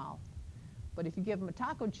in their mouth. But if you give them a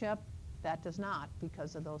taco chip, that does not,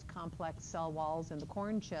 because of those complex cell walls in the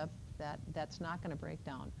corn chip. That's not going to break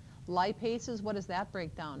down. Lipases, what does that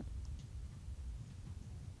break down?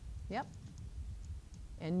 Yep.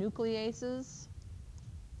 And nucleases?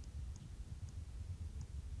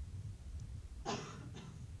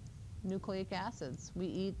 Nucleic acids. We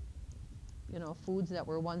eat, foods that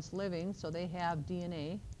were once living, so they have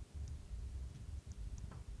DNA.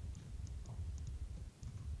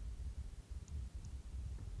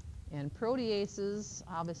 And proteases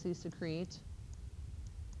obviously secrete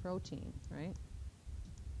protein, right?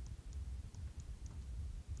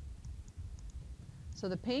 So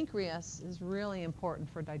the pancreas is really important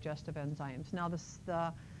for digestive enzymes. Now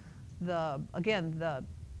again, the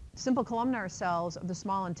simple columnar cells of the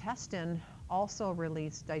small intestine also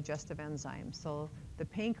release digestive enzymes. So the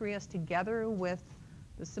pancreas together with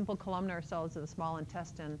the simple columnar cells of the small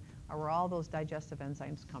intestine are where all those digestive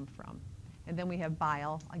enzymes come from. And then we have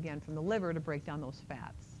bile, again, from the liver to break down those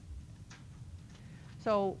fats.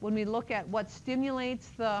 So when we look at what stimulates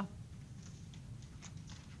the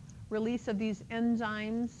release of these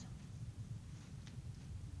enzymes,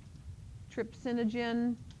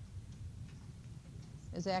 trypsinogen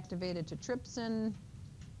is activated to trypsin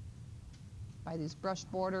by these brush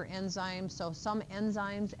border enzymes. So some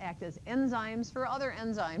enzymes act as enzymes for other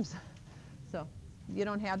enzymes. So you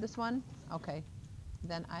don't have this one? Okay.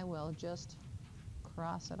 Then I will just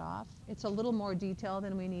cross it off. It's a little more detailed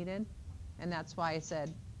than we needed, and that's why I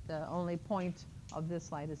said the only point of this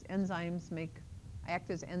slide is enzymes act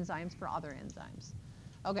as enzymes for other enzymes.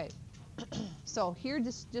 Okay, so here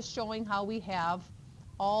just showing how we have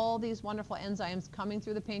all these wonderful enzymes coming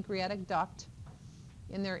through the pancreatic duct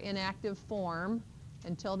in their inactive form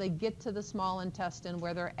until they get to the small intestine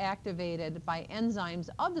where they're activated by enzymes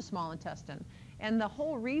of the small intestine. And the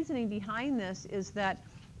whole reasoning behind this is that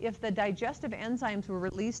if the digestive enzymes were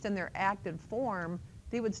released in their active form,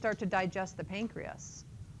 they would start to digest the pancreas.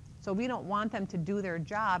 So we don't want them to do their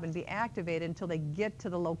job and be activated until they get to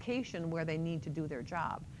the location where they need to do their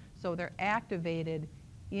job. So they're activated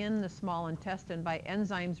in the small intestine by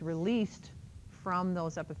enzymes released from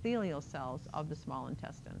those epithelial cells of the small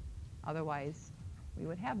intestine. Otherwise, we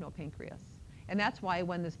would have no pancreas. And that's why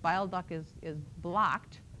when this bile duct is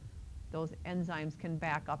blocked, those enzymes can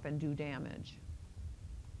back up and do damage.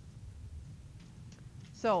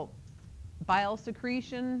 So bile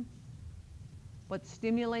secretion, what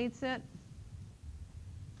stimulates it?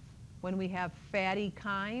 When we have fatty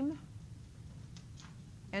chyme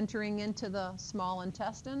entering into the small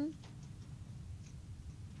intestine,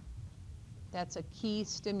 that's a key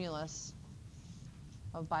stimulus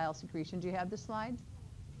of bile secretion. Do you have this slide?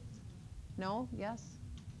 No? Yes?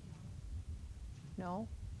 No?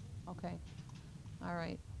 Okay. All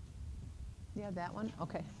right. You have that one?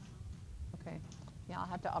 Okay. Okay. Yeah, I'll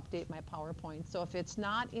have to update my PowerPoint. So if it's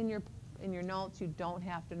not in your notes, you don't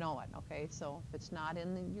have to know it, okay? So if it's not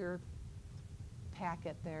in your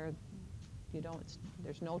packet there,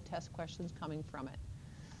 there's no test questions coming from it.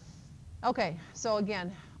 Okay, so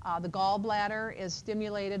again, the gallbladder is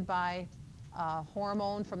stimulated by a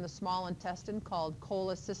hormone from the small intestine called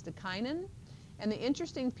cholecystokinin. And the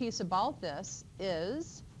interesting piece about this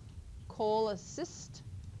is cholecyst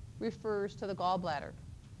refers to the gallbladder.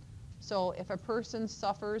 So if a person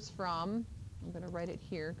suffers from, I'm going to write it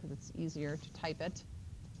here because it's easier to type it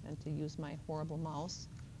than to use my horrible mouse,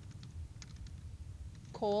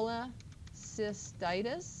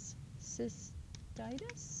 cholecystitis,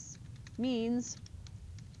 cystitis means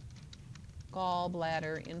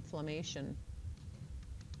gallbladder inflammation.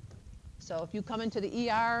 So if you come into the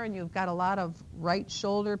ER and you've got a lot of right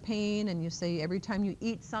shoulder pain and you say every time you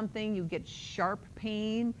eat something you get sharp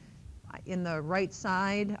pain in the right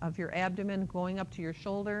side of your abdomen going up to your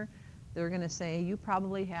shoulder, they're going to say you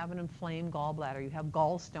probably have an inflamed gallbladder. You have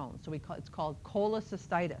gallstones. So it's called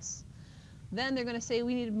cholecystitis. Then they're going to say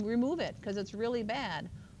we need to remove it because it's really bad.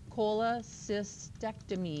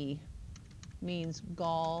 Cholecystectomy means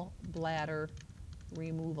gallbladder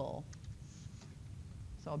removal.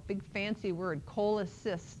 So a big fancy word,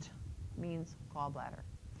 cholecyst, means gallbladder.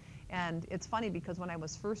 And it's funny because when I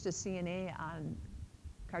was first a CNA on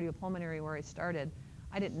cardiopulmonary where I started,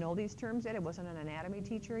 I didn't know these terms yet. I wasn't an anatomy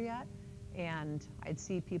teacher yet. And I'd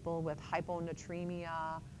see people with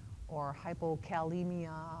hyponatremia or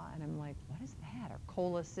hypokalemia, and I'm like, what is that? Or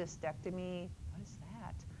cholecystectomy, what is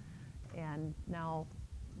that? And now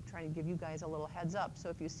I'm trying to give you guys a little heads up. So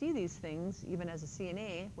if you see these things, even as a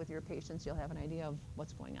CNA with your patients, you'll have an idea of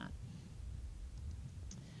what's going on.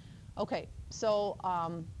 Okay, so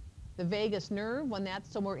the vagus nerve, when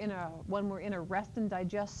we're in a rest and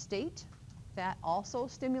digest state, that also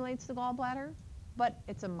stimulates the gallbladder, but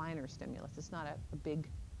it's a minor stimulus. It's not a big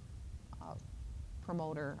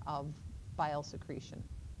promoter of bile secretion.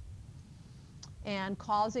 And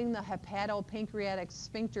causing the hepatopancreatic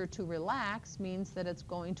sphincter to relax means that it's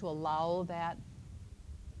going to allow that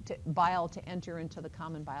bile to enter into the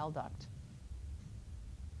common bile duct.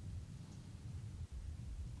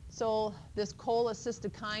 So this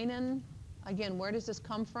cholecystokinin, again, where does this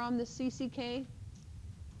come from, this CCK?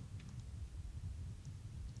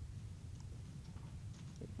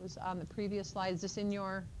 It was on the previous slide. Is this in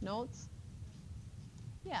your notes?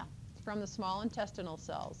 Yeah, it's from the small intestinal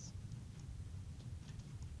cells.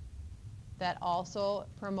 That also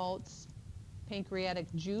promotes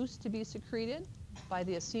pancreatic juice to be secreted by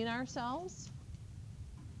the acinar cells.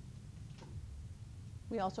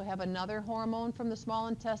 We also have another hormone from the small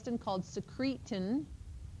intestine called secretin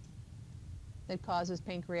that causes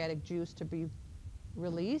pancreatic juice to be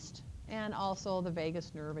released, and also the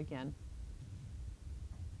vagus nerve again.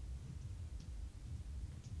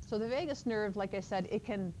 So the vagus nerve, like I said, it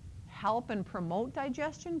can help and promote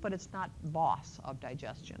digestion, but it's not boss of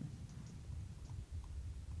digestion.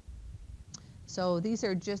 So this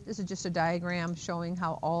is just a diagram showing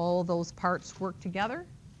how all those parts work together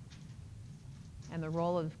and the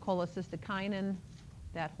role of cholecystokinin,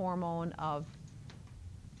 that hormone of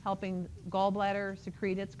helping gallbladder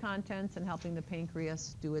secrete its contents and helping the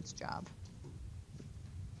pancreas do its job.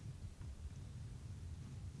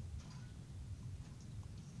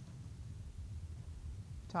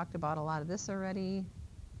 Talked about a lot of this already.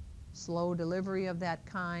 Slow delivery of that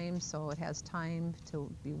chyme, so it has time to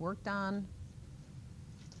be worked on.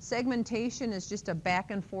 Segmentation is just a back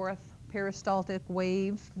and forth peristaltic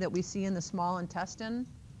wave that we see in the small intestine.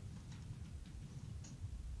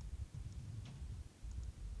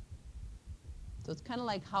 So it's kind of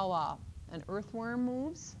like how an earthworm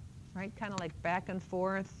moves, right? Kind of like back and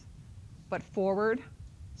forth, but forward.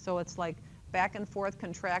 So it's like back and forth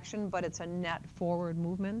contraction, but it's a net forward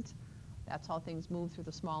movement. That's how things move through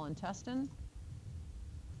the small intestine.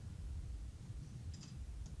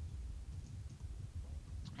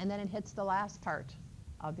 And then it hits the last part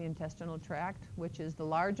of the intestinal tract, which is the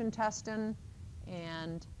large intestine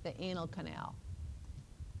and the anal canal.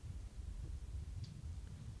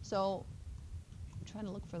 So I'm trying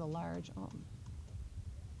to look for the large.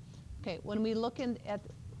 Okay, when we look at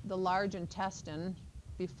the large intestine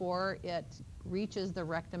before it reaches the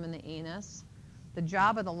rectum and the anus, the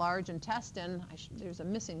job of the large intestine, there's a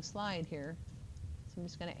missing slide here, so I'm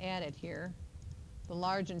just going to add it here. The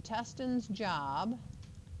large intestine's job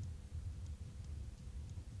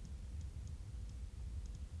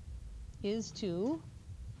is to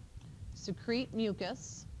secrete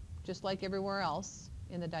mucus, just like everywhere else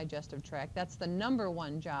in the digestive tract. That's the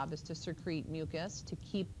 #1 job, is to secrete mucus, to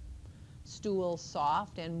keep stool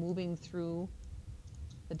soft and moving through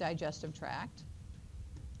the digestive tract.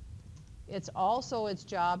 It's also, its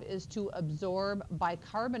job is to absorb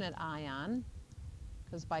bicarbonate ion,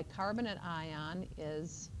 because bicarbonate ion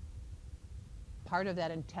is part of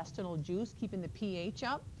that intestinal juice, keeping the pH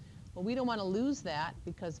up. But we don't want to lose that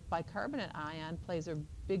because bicarbonate ion plays a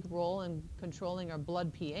big role in controlling our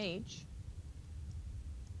blood pH.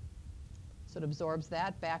 So it absorbs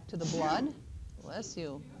that back to the blood. Bless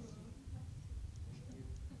you.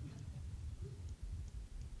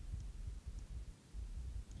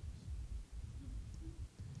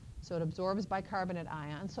 So it absorbs bicarbonate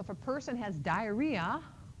ion. So if a person has diarrhea,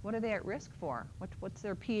 what are they at risk for? What's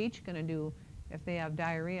their pH going to do if they have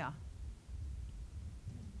diarrhea?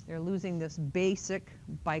 They're losing this basic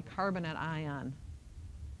bicarbonate ion.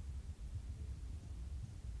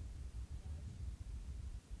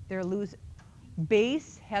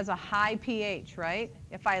 Base has a high pH, right?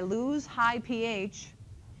 If I lose high pH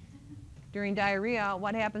during diarrhea,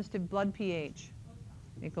 what happens to blood pH?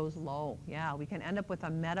 It goes low. Yeah, we can end up with a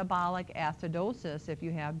metabolic acidosis if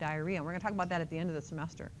you have diarrhea. And we're going to talk about that at the end of the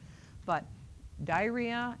semester. But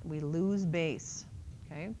diarrhea, we lose base.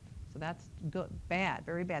 Okay? So that's good, bad,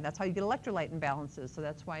 very bad. That's how you get electrolyte imbalances. So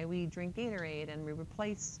that's why we drink Gatorade and we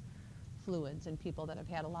replace fluids in people that have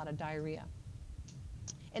had a lot of diarrhea.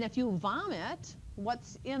 And if you vomit,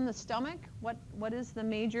 what's in the stomach? What's the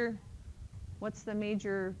major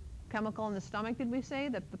chemical in the stomach, did we say,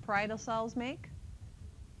 that the parietal cells make?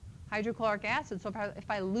 Hydrochloric acid. So if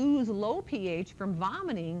I lose low pH from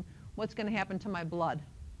vomiting, what's going to happen to my blood?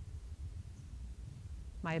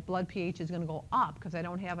 My blood pH is going to go up because I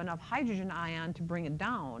don't have enough hydrogen ion to bring it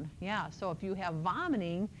down. Yeah, so if you have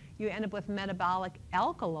vomiting, you end up with metabolic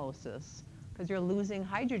alkalosis because you're losing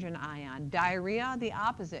hydrogen ion. Diarrhea, the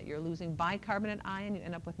opposite. You're losing bicarbonate ion, you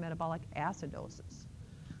end up with metabolic acidosis.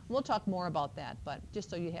 We'll talk more about that, but just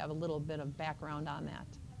so you have a little bit of background on that.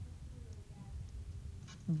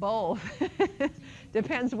 Both.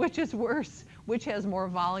 Depends which is worse, which has more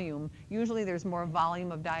volume. Usually there's more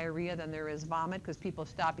volume of diarrhea than there is vomit because people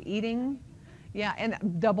stop eating. Yeah,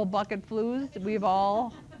 and double bucket flus. We've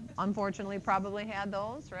all, unfortunately, probably had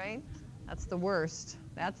those, right? That's the worst.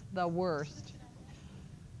 That's the worst.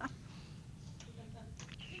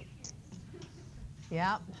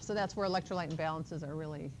 Yeah, so that's where electrolyte imbalances are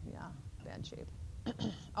really, yeah, bad shape.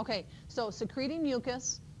 Okay, so secreting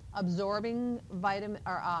mucus, absorbing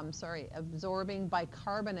absorbing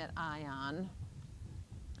bicarbonate ion,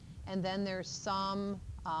 and then there's some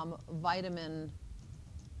vitamin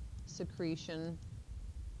secretion.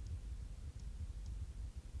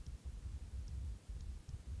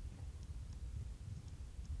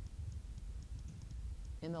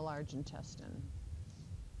 In the large intestine.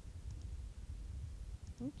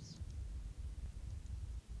 Oops.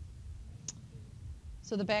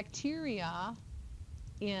 So the bacteria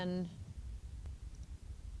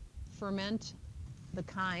ferment the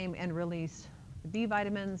chyme and release the B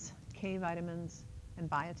vitamins, K vitamins, and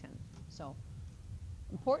biotin. So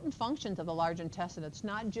important functions of the large intestine. It's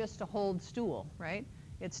not just to hold stool, right?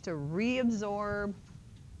 It's to reabsorb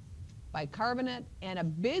bicarbonate, and a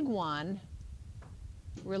big one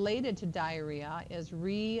related to diarrhea is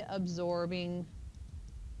reabsorbing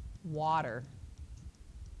water.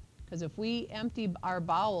 Because if we empty our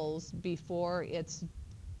bowels before it's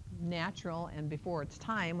natural and before it's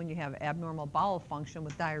time, when you have abnormal bowel function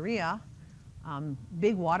with diarrhea,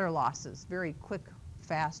 big water losses, very quick,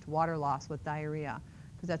 fast water loss with diarrhea.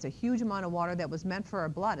 Because that's a huge amount of water that was meant for our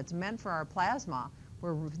blood. It's meant for our plasma,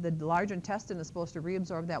 where the large intestine is supposed to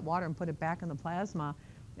reabsorb that water and put it back in the plasma.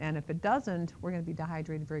 And if it doesn't, we're going to be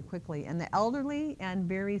dehydrated very quickly. And the elderly and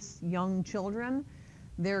very young children,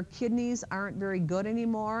 their kidneys aren't very good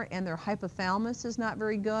anymore, and their hypothalamus is not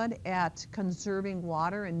very good at conserving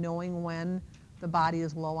water and knowing when the body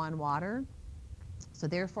is low on water. So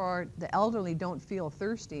therefore, the elderly don't feel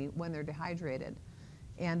thirsty when they're dehydrated.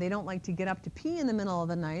 And they don't like to get up to pee in the middle of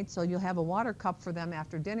the night, so you'll have a water cup for them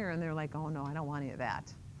after dinner, and they're like, oh no, I don't want any of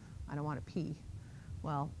that. I don't want to pee.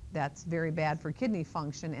 Well, that's very bad for kidney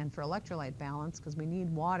function and for electrolyte balance, because we need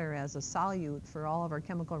water as a solute for all of our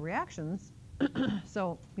chemical reactions.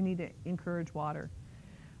 So we need to encourage water.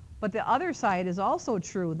 But the other side is also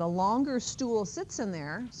true. The longer stool sits in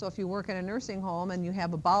there, so if you work in a nursing home and you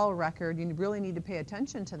have a bowel record, you really need to pay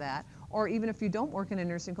attention to that. Or even if you don't work in a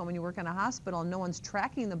nursing home and you work in a hospital and no one's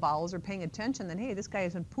tracking the bowels or paying attention, then hey, this guy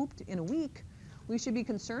hasn't pooped in a week. We should be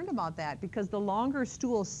concerned about that, because the longer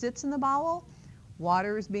stool sits in the bowel,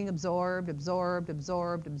 water is being absorbed.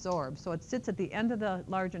 So it sits at the end of the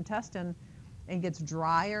large intestine and gets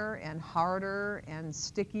drier and harder and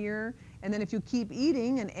stickier, And then if you keep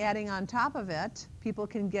eating and adding on top of it, people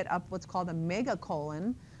can get up what's called a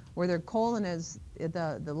megacolon, where their colon is,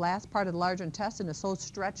 the last part of the large intestine is so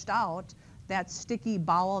stretched out that sticky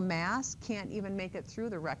bowel mass can't even make it through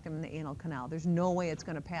the rectum and the anal canal. There's no way it's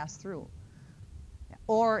going to pass through.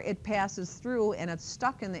 Or it passes through and it's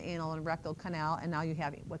stuck in the anal and rectal canal, and now you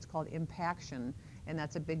have what's called impaction, and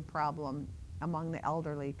that's a big problem among the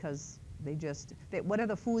elderly because what are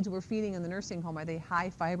the foods we're feeding in the nursing home? Are they high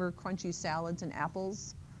fiber, crunchy salads and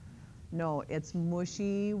apples? No, it's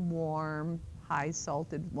mushy, warm, high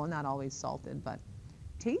salted, well, not always salted, but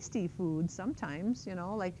tasty food sometimes, you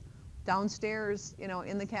know, like downstairs, you know,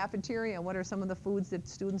 in the cafeteria, what are some of the foods that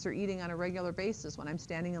students are eating on a regular basis when I'm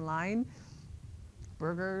standing in line?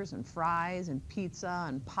 Burgers and fries and pizza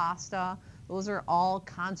and pasta. Those are all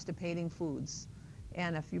constipating foods.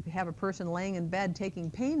 And if you have a person laying in bed taking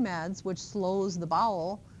pain meds, which slows the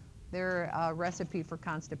bowel, they're a recipe for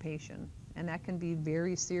constipation. And that can be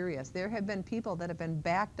very serious. There have been people that have been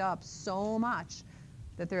backed up so much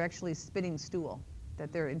that they're actually spitting stool,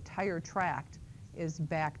 that their entire tract is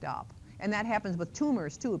backed up. And that happens with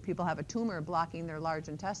tumors too. People have a tumor blocking their large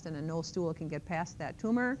intestine and no stool can get past that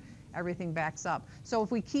tumor, everything backs up. So if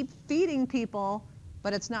we keep feeding people,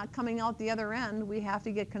 but it's not coming out the other end, we have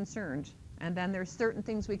to get concerned. And then there's certain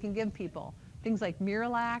things we can give people. Things like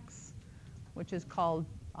Miralax, which is called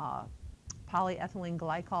polyethylene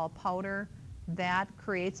glycol powder. That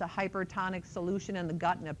creates a hypertonic solution in the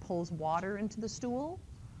gut and it pulls water into the stool.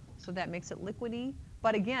 So that makes it liquidy.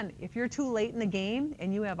 But again, if you're too late in the game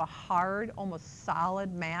and you have a hard, almost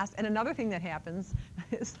solid mass, and another thing that happens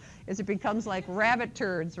is it becomes like rabbit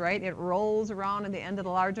turds, right? It rolls around in the end of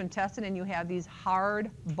the large intestine and you have these hard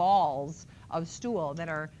balls of stool that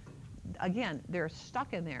are, again, they're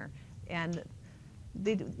stuck in there. And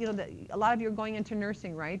they, you know, a lot of you are going into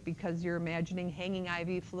nursing, right? Because you're imagining hanging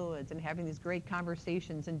IV fluids and having these great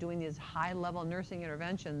conversations and doing these high-level nursing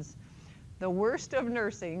interventions. The worst of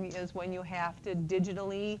nursing is when you have to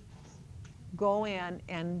digitally go in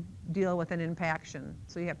and deal with an impaction.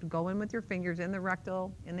 So you have to go in with your fingers in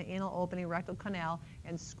the anal opening, rectal canal,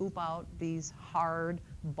 and scoop out these hard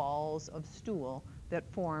balls of stool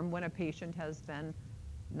that form when a patient has been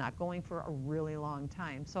not going for a really long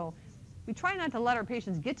time. So we try not to let our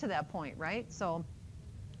patients get to that point, right? So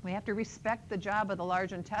we have to respect the job of the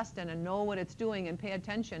large intestine and know what it's doing and pay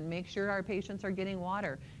attention. Make sure our patients are getting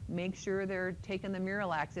water. Make sure they're taking the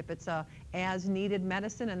Miralax. If it's a as-needed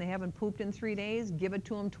medicine and they haven't pooped in 3 days, give it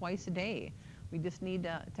to them twice a day. We just need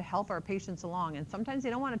to help our patients along. And sometimes they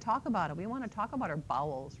don't want to talk about it. We want to talk about our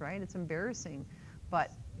bowels, right? It's embarrassing,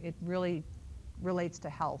 but it really relates to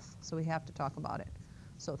health, so we have to talk about it.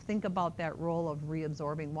 So think about that role of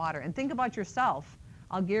reabsorbing water. And think about yourself.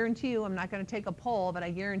 I'll guarantee you, I'm not going to take a poll, but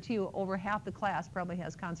I guarantee you over half the class probably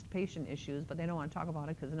has constipation issues, but they don't want to talk about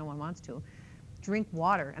it because no one wants to. Drink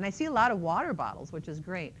water. And I see a lot of water bottles, which is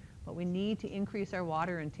great, but we need to increase our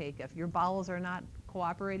water intake. If your bowels are not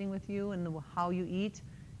cooperating with you and how you eat,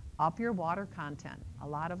 up your water content. A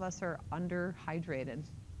lot of us are underhydrated.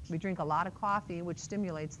 We drink a lot of coffee, which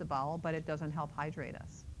stimulates the bowel, but it doesn't help hydrate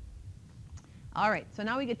us. All right, so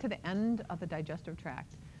now we get to the end of the digestive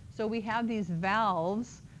tract. So we have these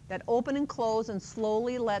valves that open and close and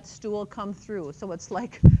slowly let stool come through. So it's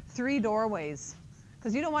like 3 doorways.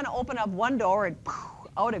 Because you don't want to open up one door and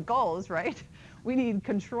out it goes, right? We need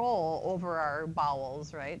control over our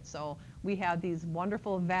bowels, right? So we have these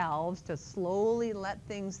wonderful valves to slowly let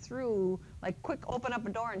things through, like quick open up a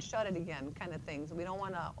door and shut it again kind of things. We don't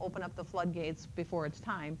want to open up the floodgates before it's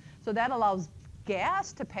time. So that allows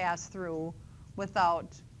gas to pass through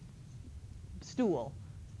without stool.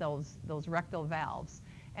 Those rectal valves.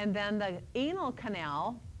 And then the anal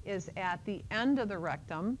canal is at the end of the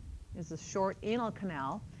rectum, is a short anal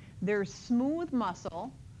canal. There's smooth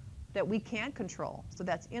muscle that we can't control, so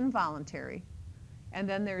that's involuntary. And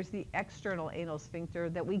then there's the external anal sphincter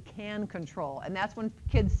that we can control. And that's when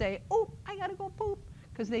kids say, oh, I gotta go poop,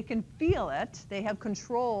 because they can feel it. They have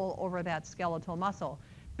control over that skeletal muscle.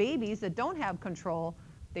 Babies that don't have control,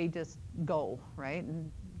 they just go, right?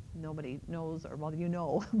 And nobody knows, or well, you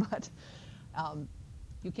know, but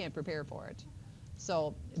you can't prepare for it.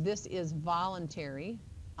 So this is voluntary,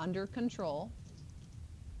 under control.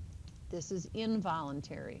 This is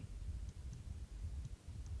involuntary.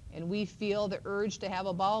 And we feel the urge to have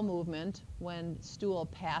a bowel movement when stool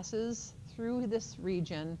passes through this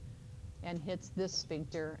region and hits this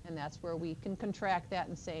sphincter, and that's where we can contract that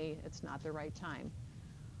and say it's not the right time.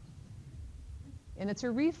 And it's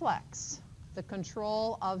a reflex. The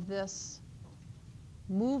control of this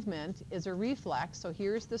movement is a reflex. So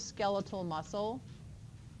here's the skeletal muscle.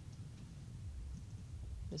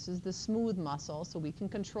 This is the smooth muscle, so we can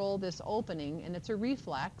control this opening, and it's a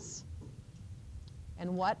reflex.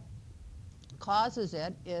 And what causes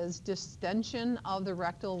it is distension of the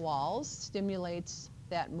rectal walls, stimulates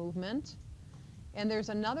that movement. And there's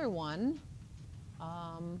another one.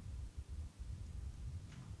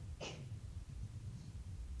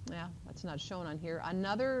 Yeah, that's not shown on here.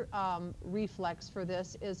 Another reflex for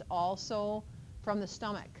this is also from the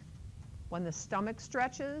stomach. When the stomach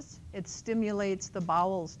stretches, it stimulates the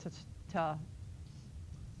bowels to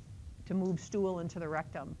move stool into the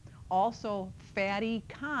rectum. Also, fatty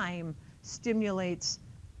chyme stimulates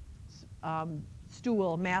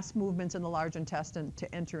stool, mass movements in the large intestine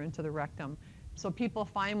to enter into the rectum. So people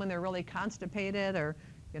find when they're really constipated or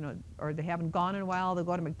they haven't gone in a while, they'll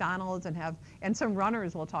go to McDonald's and some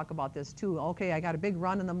runners will talk about this too. Okay, I got a big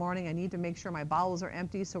run in the morning, I need to make sure my bowels are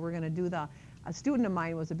empty, so we're gonna do a student of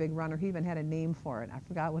mine was a big runner, he even had a name for it, I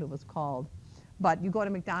forgot what it was called. But you go to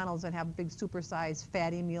McDonald's and have a big supersized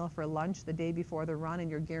fatty meal for lunch the day before the run, and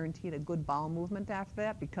you're guaranteed a good bowel movement after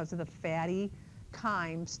that because of the fatty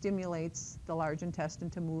chyme stimulates the large intestine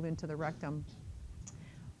to move into the rectum.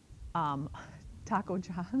 Taco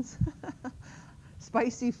John's.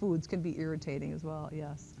 Spicy foods can be irritating as well,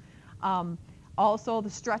 yes. Also, the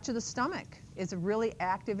stretch of the stomach is really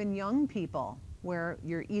active in young people where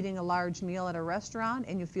you're eating a large meal at a restaurant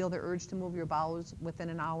and you feel the urge to move your bowels within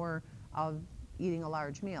an hour of eating a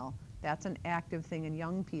large meal. That's an active thing in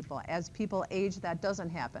young people. As people age, that doesn't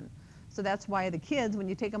happen. So that's why the kids, when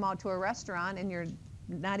you take them out to a restaurant and you're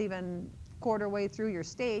not even quarter way through your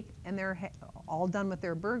steak and they're all done with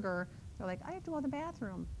their burger, they're like, I have to go to the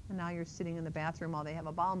bathroom. And now you're sitting in the bathroom while they have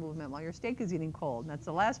a bowel movement while your steak is eating cold. And that's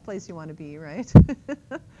the last place you want to be, right?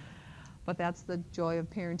 But that's the joy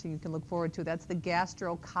of parenting you can look forward to. That's the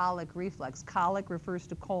gastrocolic reflex. Colic refers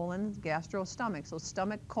to colon, gastro, stomach. So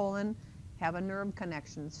stomach, colon have a nerve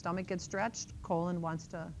connection. Stomach gets stretched, colon wants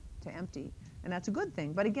to empty. And that's a good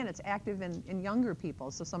thing. But again, it's active in younger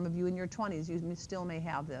people. So some of you in your 20s, you still may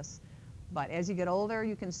have this. But as you get older,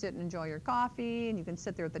 you can sit and enjoy your coffee, and you can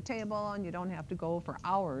sit there at the table, and you don't have to go for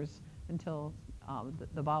hours until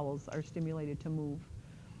the bowels are stimulated to move.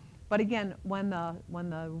 But again, when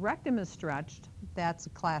the rectum is stretched, that's a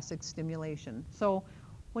classic stimulation. So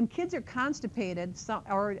when kids are constipated,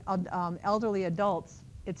 or elderly adults,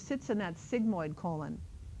 it sits in that sigmoid colon,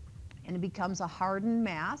 and it becomes a hardened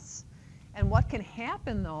mass. And what can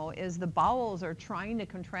happen, though, is the bowels are trying to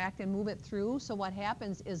contract and move it through. So what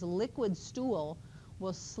happens is liquid stool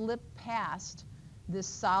will slip past this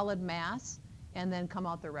solid mass and then come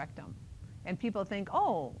out the rectum. And people think,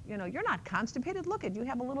 oh, you're not constipated. Look, you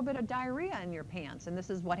have a little bit of diarrhea in your pants. And this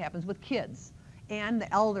is what happens with kids and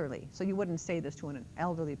the elderly. So you wouldn't say this to an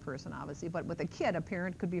elderly person, obviously. But with a kid, a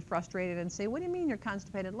parent could be frustrated and say, what do you mean you're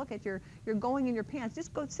constipated? Look, you're going in your pants.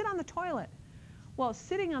 Just go sit on the toilet. Well,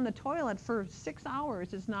 sitting on the toilet for 6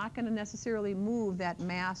 hours is not going to necessarily move that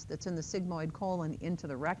mass that's in the sigmoid colon into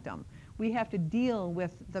the rectum. We have to deal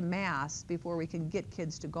with the mass before we can get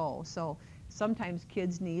kids to go. So sometimes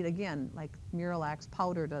kids need, again, like Miralax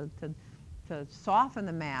powder to soften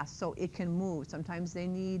the mass so it can move. Sometimes they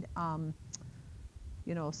need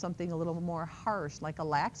something a little more harsh, like a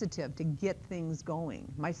laxative, to get things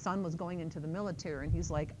going. My son was going into the military, and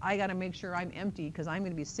he's like, I got to make sure I'm empty because I'm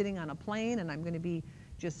going to be sitting on a plane, and I'm going to be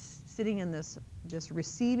just sitting in this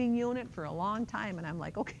receiving unit for a long time. And I'm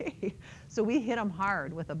like, okay. So we hit him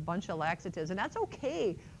hard with a bunch of laxatives, and that's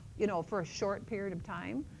okay, for a short period of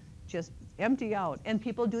time. Just empty out. And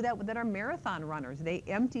people do that are marathon runners. They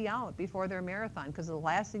empty out before their marathon because the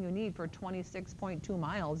last thing you need for 26.2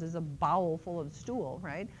 miles is a bowl full of stool,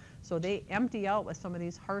 right? So they empty out with some of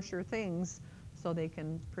these harsher things so they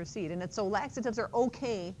can proceed. And so laxatives are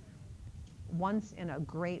okay once in a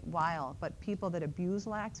great while, but people that abuse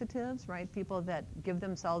laxatives, right? People that give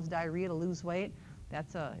themselves diarrhea to lose weight,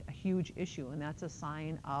 that's a huge issue, and that's a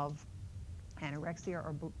sign of anorexia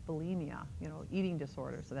or bulimia, eating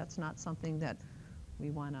disorder. So that's not something that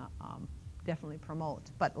we want to definitely promote.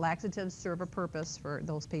 But laxatives serve a purpose for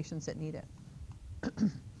those patients that need it.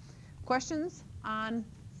 Questions on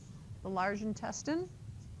the large intestine?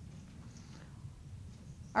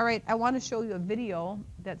 All right, I want to show you a video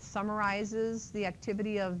that summarizes the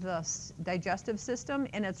activity of the digestive system,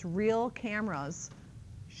 and it's real cameras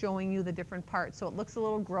showing you the different parts. So it looks a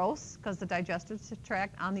little gross because the digestive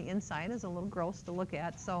tract on the inside is a little gross to look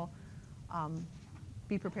at. So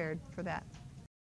be prepared for that.